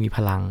ำให้มีพ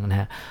ลังนะ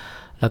ฮะ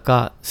แล้วก็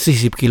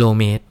40 กิโล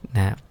เมตรน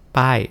ะ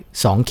ป้าย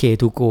 2K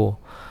to go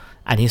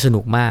อันนี้สนุ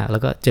กมากแล้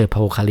วก็เจอพ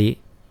าวคาริ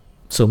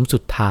สมสุ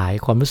ดท้าย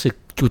ความรู้สึก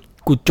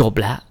กูจบ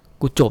แล้ว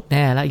กูจบแ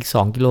น่แล้วอีก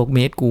2 กิโลเม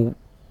ตร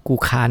กู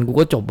คานกู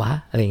ก็จบวะ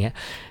อะไรเงี้ย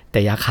แต่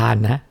อย่าคาน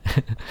นะ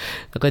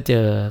แล้วก็เจ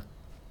อ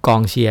กอ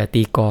งเชียร์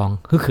ตีกอง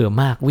ฮึ่เขิม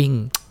มากวิ่ง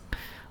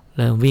เ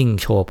ริ่มวิ่ง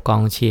โฉบกอ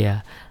งเชียร์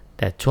แ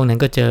ต่ช่วงนั้น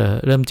ก็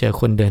เริ่มเจอ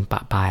คนเดินปะ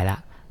ปายแล้ว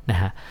นะ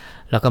ฮะ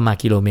แล้วก็มา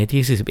กิโลเมตร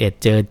ที่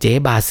41เจอเจ๊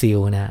บราซิล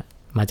นะ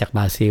มาจากบ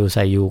ราซิลไซ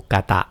ยูก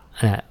าตะ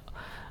นะ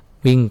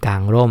วิ่งกลา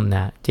งร่มน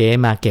ะเจ๊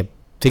มาเก็บ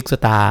6 ส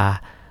ตาร์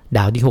ด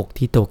าวที่6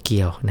ที่โตเกี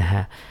ยวนะฮ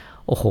ะ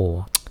โอ้โห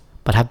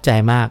ประทับใจ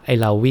มากไอ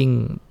เราวิ่ง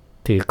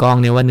ถือกล้อง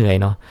เนี่ยว่าเหนื่อย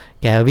เนาะ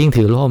แกวิ่ง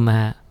ถือร่มมา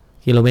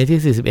กิโลเมตร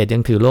ที่41ยั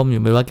งถือร่มอ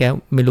ยู่ไม่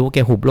รู้แก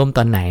หุบร่มต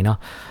อนไหนเนาะ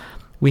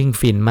วิ่ง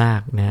ฟินมา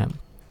กนะ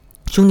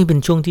ช่วงนี้เป็น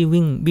ช่วงที่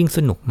วิ่งส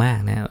นุกมาก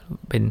นะ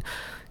เป็น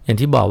อย่าง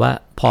ที่บอกว่า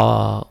พอ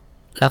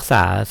รักษ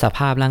าสภ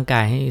าพร่างกา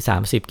ยให้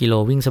30กิโล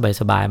วิ่ง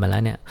สบายๆมาแล้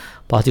วเนี่ย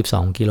พอ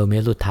12กิโลเม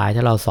ตรสุดท้ายถ้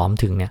าเราซ้อม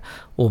ถึงเนี่ย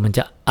โอ้มันจ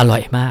ะอร่อ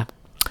ยมาก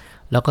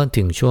แล้วก็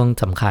ถึงช่วง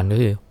สำคัญก็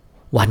คือ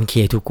 1K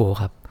to go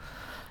ครับ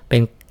เป็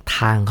นท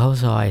างเข้า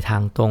ซอยทา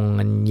งตรง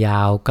อันย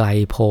าวไกล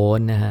โพ้น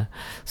นะฮะ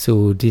สู่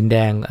ดินแด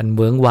งอันเ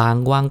วิ้งว้าง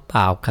ว่างเป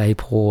ล่าไกล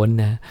โพ้น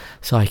นะ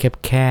ซอย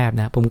แคบๆน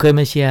ะผมเคย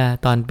มาเชียร์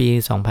ตอนปี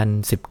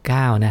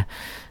2019นะ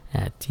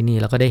ที่นี่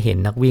เราก็ได้เห็น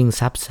นักวิ่ง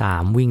ซับ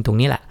3วิ่งตรง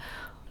นี้แหละ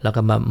แล้ว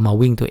ก็มา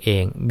วิ่งตัวเอ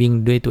งวิ่ง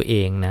ด้วยตัวเอ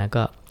งนะ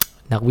ก็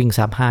นักวิ่ง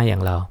ซับ5อย่า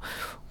งเรา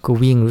ก็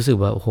วิ่งรู้สึก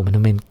ว่าโอ้โหมัน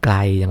เป็นไกล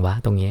อย่างวะ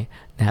ตรงนี้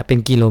นะฮะเป็น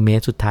กิโลเมต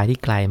รสุดท้ายที่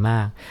ไกลม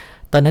าก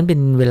ตอนนั้นเป็น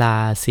เวลา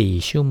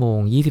4ชั่วโมง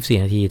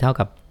24นาทีเท่า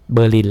กับเบ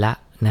อร์ลินละ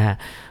นะฮะ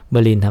เบอ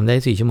ร์ลินทำได้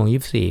4ชั่วโมง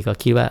24ก็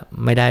คิดว่า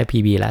ไม่ได้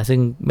PB แล้วซึ่ง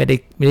ไม่ไ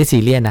ด้ซี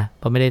เรียสนะ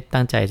เพราะไม่ได้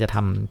ตั้งใจจะท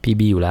ำ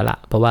PB อยู่แล้วล่ะ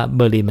เพราะว่าเบ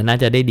อร์ลินมันน่า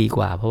จะได้ดีก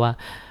ว่าเพราะว่า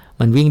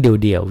มันวิ่งเ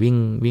ดี่ยวๆ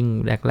วิ่ง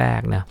แร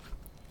กๆนะ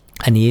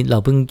อันนี้เรา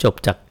เพิ่งจบ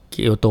จากเ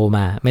กียวโตม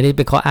าไม่ได้เ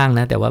ป็นข้ออ้าง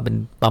นะแต่ว่าเป็น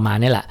ประมาณ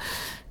นี้แหละ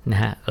นะ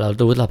ฮะเรา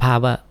รู้สภาพ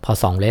ว่าพอ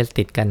2เลส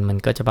ติดกันมัน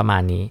ก็จะประมา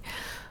ณนี้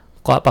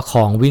ก็ประค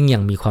องวิ่งอย่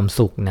างมีความ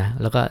สุขนะ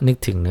แล้วก็นึก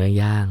ถึงเนื้อ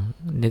ย่าง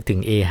นึกถึง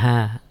A5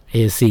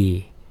 A4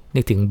 นึ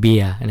กถึงเบี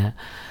ยร์นะ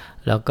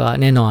แล้วก็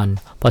แน่นอน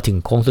พอถึง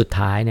โค้งสุด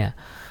ท้ายเนี่ย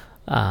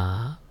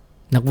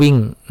นักวิ่ง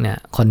เนี่ย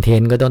คอนเทน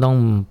ต์ก็ต้อง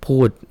พู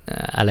ด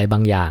อะไรบา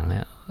งอย่างน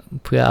ะ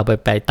เพื่อเอา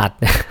ไปตัด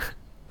นะ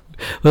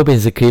เพื่อเป็น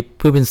สคริปต์เ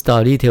พื่อเป็นสตอ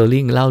รี่เทล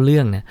ลิ่งเล่าเรื่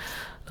องเนี่ย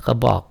แล้วก็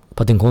บอกพ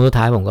อถึงโค้งสุด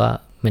ท้ายผมก็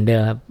เหมือนเดิ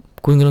มครับ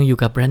คุณกำลังอยู่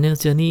กับ Runner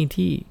Journey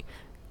ที่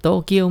โต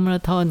เกียวมาร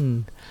าธอน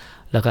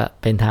แล้วก็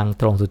เป็นทาง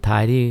ตรงสุดท้า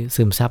ยที่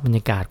ซึมซับบรรย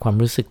ากาศความ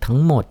รู้สึกทั้ง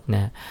หมดน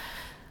ะ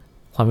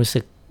ความรู้สึ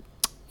ก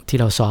ที่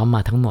เราซ้อมม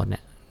าทั้งหมดเนี่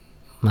ย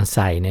มาใ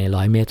ส่ใน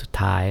100 เมตรสุด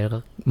ท้ายแล้วก็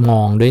ม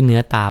องด้วยเนื้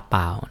อตาเป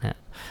ล่านะ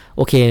โ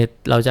อเค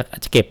เราจะ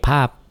เก็บภ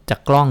าพจาก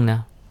กล้องนะ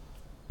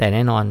แต่แ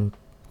น่นอน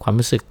ความ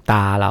รู้สึกต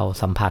าเรา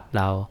สัมผัส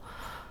เรา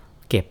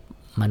เก็บ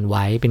มันไ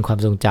ว้เป็นความ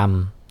ทรงจ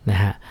ำนะ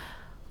ฮะ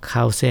เ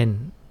ข้าเส้น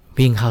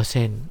วิ่งเข้าเ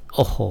ส้นโ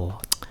อ้โห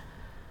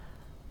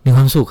มีค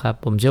วามสุขครับ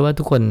ผมเชื่อว่า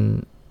ทุกคน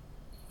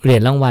เหรีย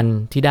ญรางวัล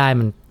ที่ได้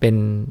มันเ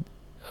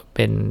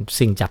ป็น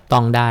สิ่งจับต้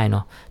องได้เน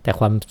าะแต่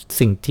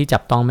สิ่งที่จั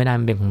บต้องไม่ได้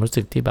มันเป็นความรู้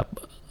สึกที่แบบ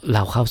เร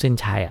าเข้าเส้น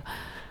ชัยอะ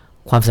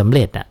ความสำเ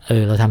ร็จอะ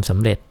เราทำส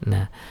ำเร็จน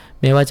ะ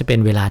ไม่ว่าจะเป็น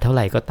เวลาเท่าไห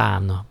ร่ก็ตาม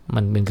เนาะ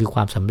มันคือคว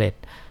ามสำเร็จ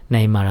ใน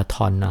มาราธ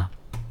อนเนาะ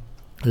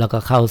แล้วก็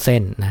เข้าเส้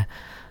นนะ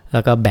แล้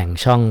วก็แบ่ง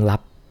ช่อง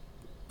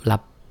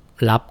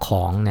รับข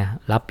องนะ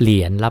รับเหรี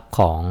ยญรับข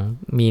อง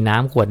มีน้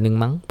ำขวดนึง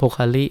มั้งโพค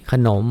าริข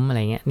นมอะไร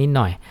เงี้ยนิดห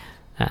น่อย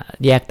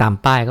แยกตาม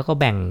ป้ายก็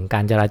แบ่งกา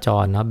รจราจ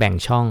รเนาะแบ่ง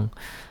ช่อง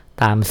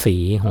ตามสี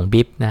ของ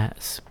บิ๊บนะ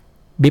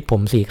บิ๊บผ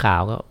มสีขา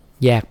วก็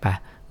แยกไป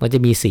มันจะ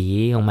มีสี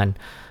ของมัน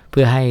เ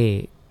พื่อให้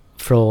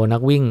โฟล์นั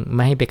กวิ่งไ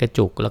ม่ให้ไปกระ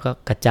จุกแล้วก็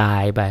กระจา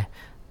ยไป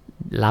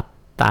รับ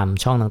ตาม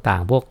ช่องต่า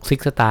งๆพวกซิก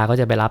สตาร์ก็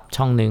จะไปรับ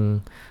ช่องนึง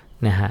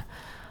นะฮะ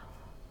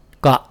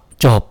ก็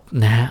จบ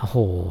นะฮะโอ้โห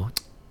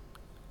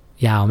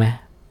ยาวไหม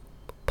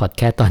พอดแ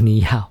คสต์ตอนนี้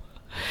ยาว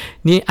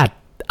นี่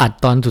อัด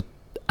ตอ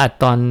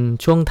น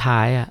ช่วงท้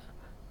ายอ่ะ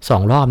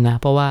2 รอบนะ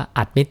เพราะว่า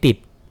อัดไม่ติด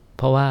เ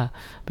พราะว่า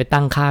ไป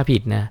ตั้งค่าผิ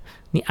ดนะ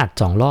นี่อัด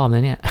2 รอบน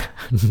ะเนี่ย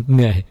เ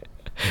หนื่อย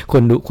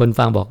คน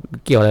ฟังบอก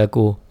เกี่ยวอะไรกับ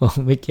กู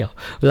ไม่เกี่ยว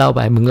เล่าไป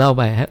มึงเล่า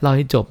ไปเล่าใ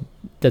ห้จบ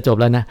จะจบ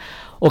แล้วนะ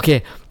โอเค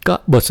ก็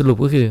บทสรุป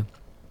ก็คือ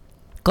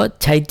ก็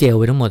ใช้เจล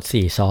ไปทั้งหมด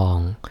4 ซอง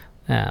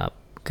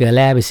เกลือแ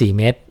ร่ไป4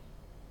 เม็ด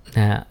น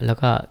ะฮะแล้ว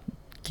ก็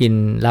กิน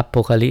รับโพ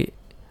คาริ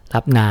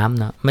รับน้ำ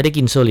เนาะไม่ได้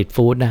กิน solid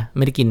food นะไ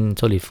ม่ได้กิน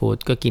solid food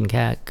ก็กินแ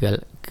ค่เ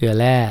กลือ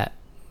แร่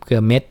เกลื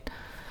อเม็ด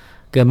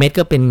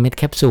ก็เป็นเม็ด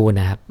แคปซูล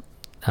นะครับ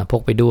พ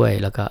กไปด้วย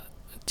แล้วก็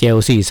เจล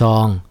4 ซอ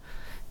ง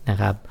นะ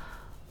ครับ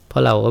เพรา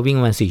ะเราก็วิ่ง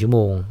มา4 ชั่วโม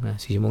งนะ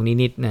4 ชั่วโมง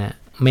นิดๆนะ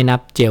ไม่นับ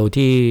เจล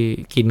ที่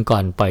กินก่อ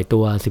นปล่อยตั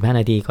ว15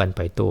 นาทีก่อนป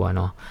ล่อยตัวเ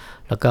นาะ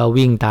แล้วก็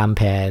วิ่งตามแ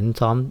ผน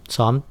ซ้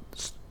อม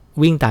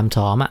วิ่งตาม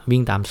ซ้อมวิ่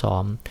งตามซ้อ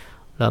ม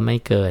แล้วไม่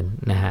เกิน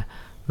นะฮะ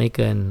ไม่เ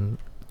กิน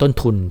ต้น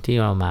ทุนที่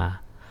เรามา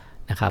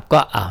นะครับก็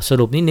ส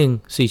รุปนิดนึง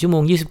4 ชั่วโม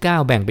ง29แ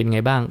บ่งเป็นไง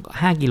บ้าง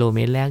5 กิโลเม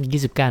ตรแรก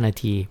29 นา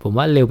ทีผม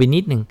ว่าเร็วไปนิ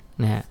ดนึง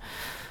นะฮะ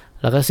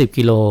แล้วก็10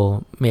 กิโล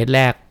เมตรแร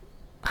ก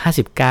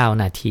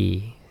59 นาที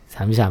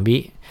33 วิ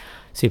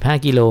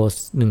15 กิโล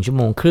1 ชั่วโ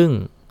มงครึ่ง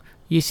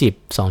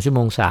20 2 ชั่วโม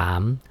ง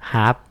3ฮ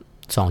าล์ฟ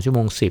2 ชั่วโม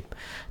ง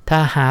10ถ้า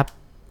ฮาล์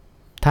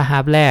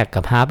ฟแรก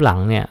กับฮาล์ฟหลัง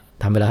เนี่ย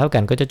ทำเวลาเท่ากั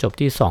นก็จะจบ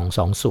ที่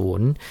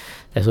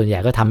2:20แต่ส่วนใหญ่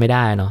ก็ทำไม่ไ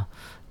ด้เนาะ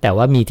แต่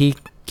ว่ามีที่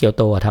เกียวโ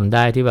ตทำไ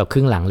ด้ที่แบบค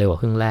รึ่งหลังเร็วกว่า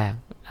ครึ่งแรก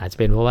อาจจะ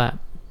เป็นเพราะว่า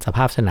สภ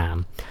าพสนาม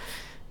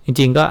จ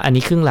ริงๆก็อัน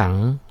นี้ครึ่งหลัง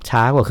ช้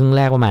ากว่าครึ่งแ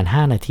รกประมาณ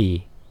5 นาที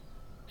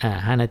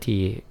5 นาที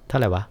เท่า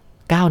ไหร่วะ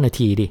9 นา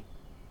ทีดิ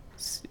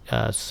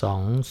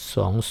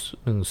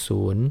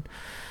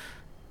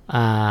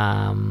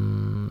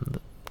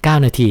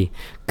9 นาที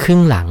ครึ่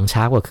งหลัง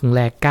ช้ากว่าครึ่งแ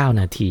รก9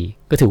 นาที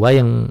ก็ถือ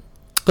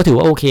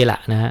ว่าโอเคละ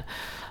นะฮะ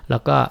แล้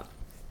วก็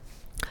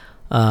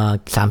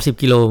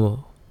30 กิโล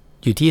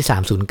อยู่ที่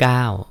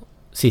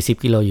309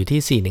 40 กิโลอยู่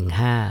ที่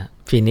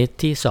415ฟินิช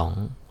ที่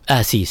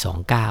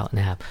429น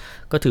ะครับ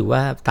ก็ถือว่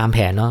าตามแผ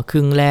นเนาะค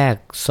รึ่งแรก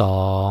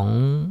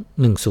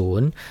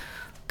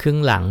210ครึ่ง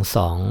หลัง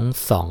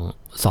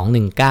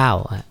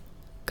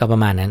 219ก็ปร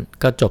ะมาณนั้น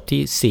ก็จบ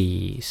ที่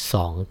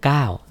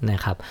429น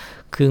ะครับ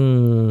ครึ่ง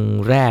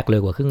แรกเร็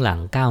วกว่าครึ่งหลัง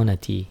9นา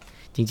ที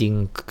จริง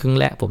ๆครึ่ง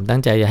แรกผมตั้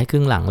งใจจะให้ค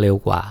รึ่งหลังเร็ว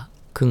กว่า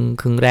ค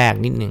รึ่งแรก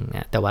นิดนึงน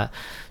ะแต่ว่า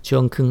ช่ว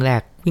งครึ่งแร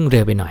กวิ่งเ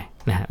ร็วไปหน่อย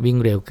นะฮะวิ่ง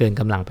เร็วเกิน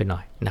กำลังไปหน่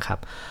อยนะครับ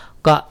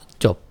ก็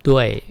จบด้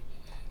วย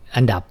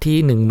อันดับที่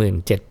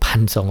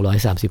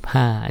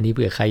 17,235 อันนี้เ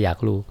ผื่อใครอยาก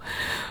รู้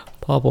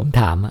พ่อผม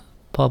ถาม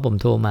พ่อผม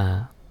โทรมา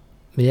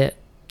ไม่ใช่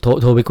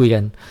โทรไปคุยกั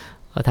น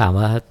ก็ถาม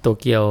ว่าโต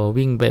เกียว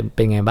วิ่งเ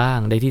ป็นไงบ้าง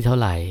ได้ที่เท่า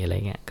ไหร่อะไร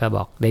เงี้ยก็บ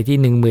อกได้ที่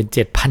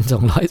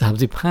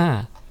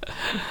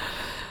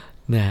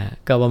 17,235 นะ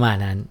ก็ประมาณ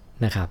นั้น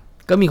นะครับ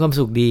ก็มีความ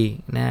สุขดี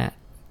นะ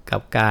กั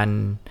บการ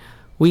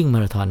วิ่งมา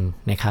ราธอน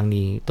ในครั้ง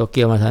นี้โตเ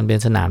กียวมาราธอนเป็น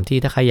สนามที่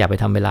ถ้าใครอยากไป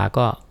ทำเวลา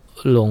ก็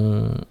ลง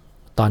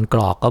ตอนกร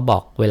อกก็บอ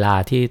กเวลา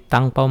ที่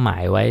ตั้งเป้าหมา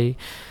ยไว้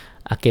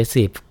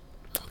aggressive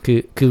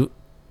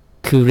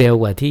คือเร็ว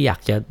กว่าที่อยาก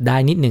จะได้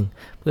นิดนึง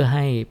เพื่อใ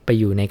ห้ไป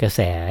อยู่ในกระแ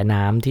ส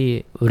น้ำที่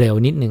เร็ว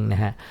นิดนึงน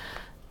ะฮะ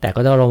แต่ก็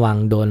ต้องระวัง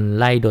โดน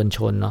ไล่โดนช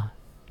นเนาะ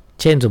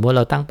เช่นสมมติเ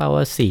ราตั้งเป้า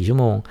ว่า4ชั่ว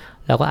โมง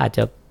เราก็อาจจ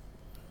ะ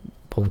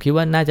ผมคิด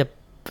ว่าน่าจะ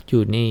อ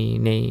ยู่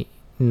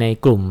ใน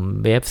กลุ่ม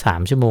เวฟ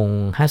3ชั่วโมง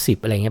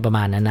50อะไรเงี้ยประม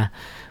าณนั้นนะ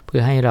เพื่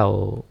อให้เรา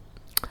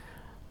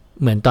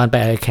เหมือนตอนไป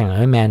แข่งไอ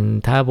รอนแมน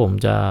ถ้าผม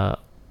จะ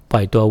ปล่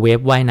อยตัวเวฟ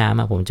ว่ายน้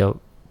ำผมจะ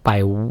ไป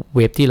เว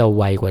ฟที่เรา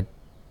ไวกว่า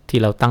ที่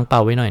เราตั้งเป้า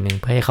ไว้หน่อยนึง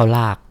เพื่อให้เขาล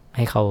ากใ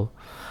ห้เขา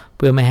เ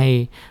พื่อไม่ให้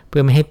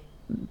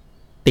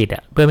ติด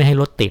เพื่อไม่ให้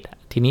รถติด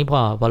ทีนี้พ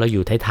อเราอ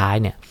ยู่ท้าย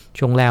ๆเนี่ย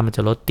ช่วงแรกมันจ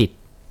ะรถติด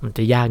มันจ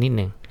ะยากนิด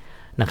นึง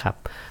นะครับ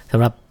สำ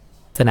หรับ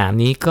สนาม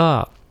นี้ก็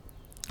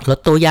ลอต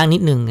โต้ยากนิ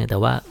ดนึงแต่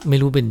ว่าไม่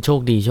รู้เป็นโชค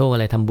ดีโชคอะ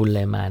ไรทำบุญอะไ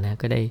รมานะ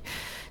ก็ได้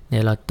ใน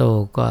ลอตโต้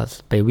ก็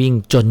ไปวิ่ง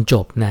จนจ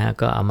บนะ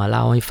ก็เอามาเ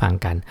ล่าให้ฟัง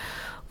กัน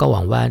ก็ห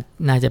วังว่า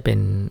น่าจะเป็น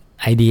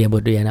ไอเดียบ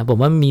ทเรียนนะผม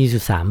ว่ามีอ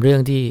ยู่3เรื่อ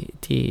ง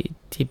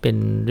ที่เป็น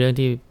เรื่อง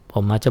ที่ผ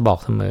มมักจะบอก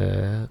เสมอ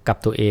กับ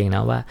ตัวเองน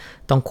ะว่า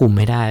ต้องคุม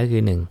ให้ได้ก็คื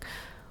อ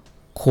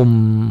1คุม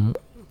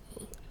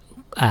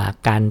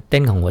การเต้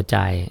นของหัวใจ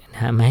น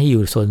ะไม่ให้อ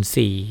ยู่โซน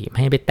4ไม่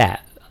ให้ไปแตะ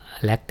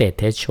แลคเตท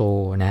เทสโช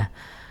นะ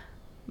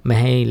ไม่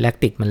ให้แลค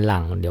ติกมันห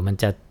ลั่งเดี๋ยวมัน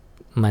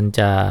จ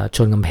ะช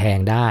นกำแพง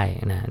ได้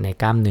นะใน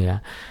กล้ามเนื้อ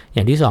อ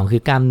ย่างที่2คื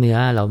อกล้ามเนื้อ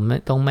เรา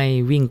ไม่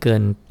วิ่งเกิ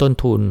นต้น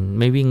ทุน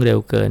ไม่วิ่งเร็ว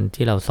เกิน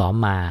ที่เราซ้อม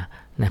มา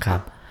นะครับ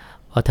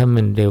เพราะถ้า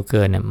มันเร็วเ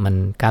กินเนี่ยมัน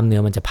กล้ามเนื้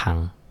อมันจะพัง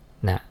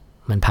นะ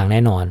มันพังแ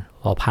น่นอน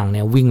พอพังเ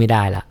นี่ยวิ่งไม่ไ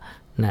ด้ละ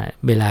นะ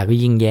เวลาก็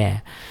ยิ่งแย่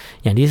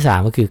อย่างที่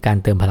3ก็คือการ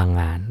เติมพลัง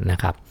งานนะ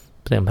ครับ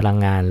เติมพลัง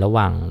งานระห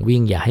ว่างวิ่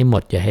งอย่าให้หม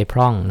ดอย่าให้พ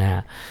ร่องนะฮ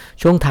ะ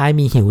ช่วงท้าย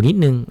มีหิวนิด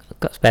นึง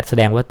ก็แส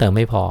ดงว่าเติมไ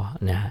ม่พอ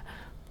นะฮะ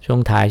ช่วง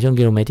ท้ายช่วง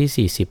กิโลเมตร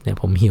ที่40เนี่ย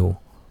ผมหิว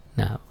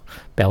นะ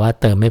แปลว่า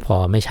เติมไม่พอ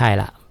ไม่ใช่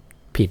ละ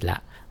ผิดละ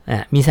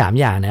มี3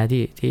อย่างนะ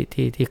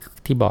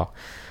ที่บอก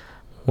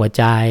หัวใ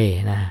จ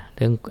นะเ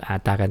รื่องอั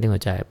ตราการเต้นหั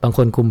วใจบางค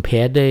นคุมเพ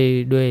ส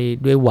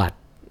ด้วยวัต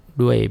ต์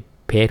ด้วย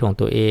เพสของ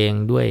ตัวเอง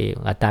ด้วย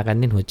อัตราการ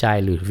เต้นหัวใจ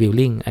หรือฟีล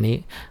ลิ่งอันนี้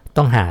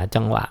ต้องหา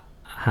จังหวะ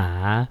หา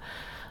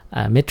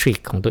เมทริก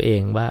ของตัวเอ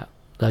งว่า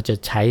เราจะ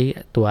ใช้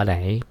ตัวไหน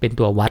เป็น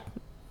ตัว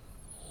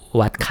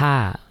วัดค่า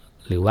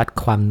หรือวัด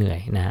ความเหนื่อย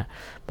นะ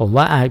ผม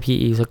ว่า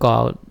RPE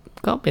score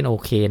ก็เป็นโอ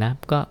เคนะ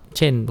ก็เ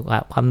ช่น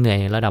ความเหนื่อย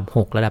ระดับ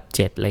6ระดับ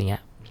7อะไรเงี้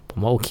ยผม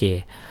ว่าโอเค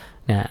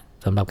นะ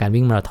สำหรับการ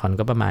วิ่งมาราธอน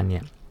ก็ประมาณเนี่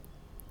ย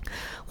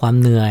ความ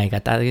เหนื่อยกับ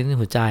อัตราการเต้น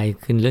หัวใจ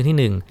คือเรื่อง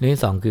ที่1เรื่อง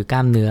ที่2คือกล้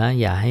ามเนื้อ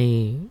อย่าให้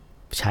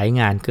ใช้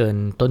งานเกิน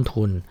ต้น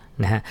ทุน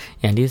นะฮะ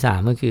อย่างที่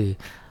3ก็คือ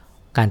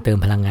การเติม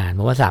พลังงานเพ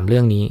ราะว่า3เรื่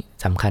องนี้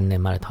สำคัญใน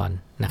มาราธอน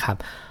นะครับ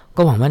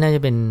ก็หวังว่าน่าจะ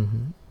เป็น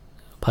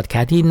พอดแค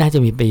สต์ที่น่าจะ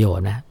มีประโยช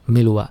น์นะไ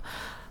ม่รู้อะ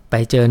ไป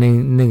เจอ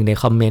ใน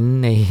คอมเมนต์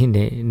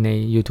ใน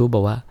YouTube บ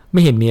อกว่าไ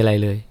ม่เห็นมีอะไร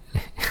เลย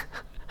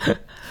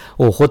โ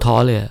อ้โคตรท้อ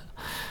เลย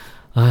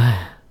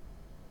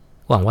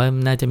หวังว่า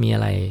น่าจะมีอ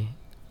ะไร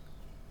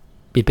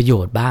เป็นประโย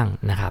ชน์บ้าง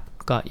นะครับ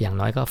ก็อย่าง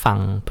น้อยก็ฟัง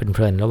เพ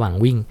ลินๆระหว่าง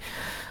วิ่ง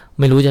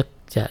ไม่รู้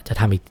จะ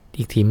ทำ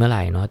อีกทีเมื่อไห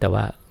ร่เนาะแต่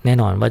ว่าแน่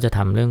นอนว่าจะท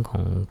ำเรื่องขอ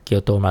งเกีย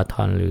วโตมาราธ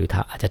อนหรือ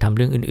อาจจะทำเ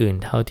รื่องอื่น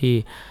ๆเท่า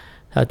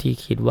ที่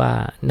คิดว่า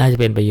น่าจะ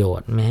เป็นประโยช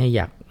น์ไม่อ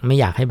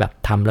ยากให้แบบ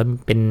ทำแล้ว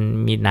เป็น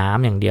มีน้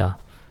ำอย่างเดียว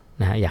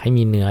นะอยากให้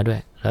มีเนื้อด้วย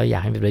แล้วอยา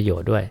กให้มีประโย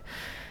ชน์ด้วย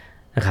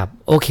นะครับ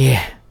โอเค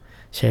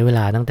ใช้เวล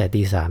าตั้งแต่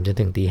 3:00 จน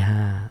ถึง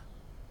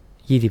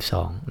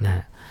 5:22 นะฮ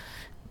ะ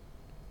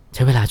ใ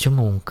ช้เวลาชั่วโ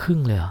มงครึ่ง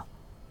เลยเหรอ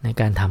ใน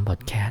การทำพอ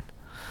ดแคสต์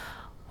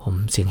ผม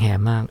เสียงแหบ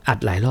มากอัด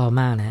หลายรอบ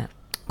มากนะฮะ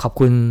ขอบ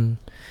คุณ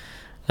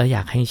แล้วอย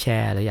ากให้แช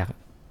ร์แล้วอยาก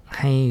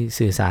ให้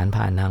สื่อสาร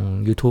ผ่านทาง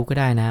YouTube ก็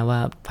ได้นะว่า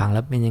ฟังแล้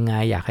วเป็นยังไง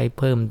อยากให้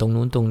เพิ่มตรง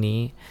นู้นตรงนี้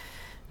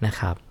นะ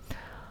ครับ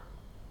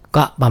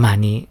ก็ประมาณ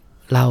นี้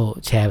เล่า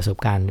แชร์ประสบ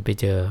การณ์ไป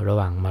เจอระห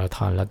ว่างมาราธ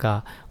อนแล้วก็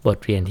บท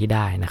เรียนที่ไ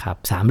ด้นะครับ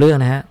3เรื่อง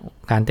นะฮะ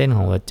การเต้นข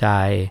องหัวใจ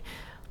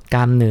ก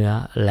ล้ามเนื้อ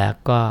และ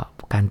ก็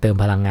การเติม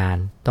พลังงาน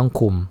ต้อง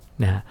คุม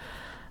นะฮะ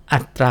อั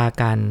ตร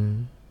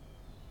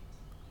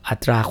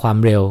าความ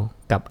เร็ว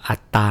กับอั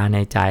ตราใน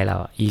ใจเรา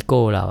อีโ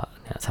ก้เรา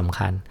เนี่ยสำ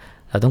คัญ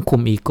เราต้องคุ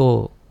มอีโก้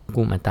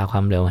คุมอัตราคว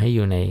ามเร็วให้อ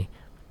ยู่ใน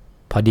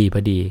พอ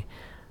ดี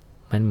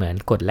มันเหมือน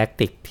กฎแลค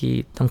ติกที่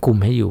ต้องคุม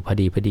ให้อยู่พอ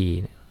ดี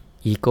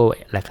อีโก้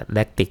และแล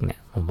คติกเนี่ย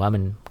ผมว่ามั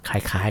นค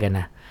ล้ายๆกัน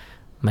นะ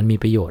มันมี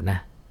ประโยชน์นะ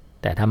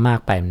แต่ถ้ามาก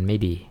ไปมันไม่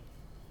ดี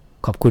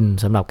ขอบคุณ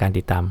สำหรับการ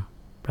ติดตาม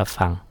รับ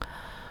ฟัง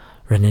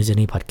Runner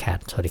Journey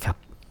Podcast สวัสดีครั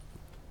บ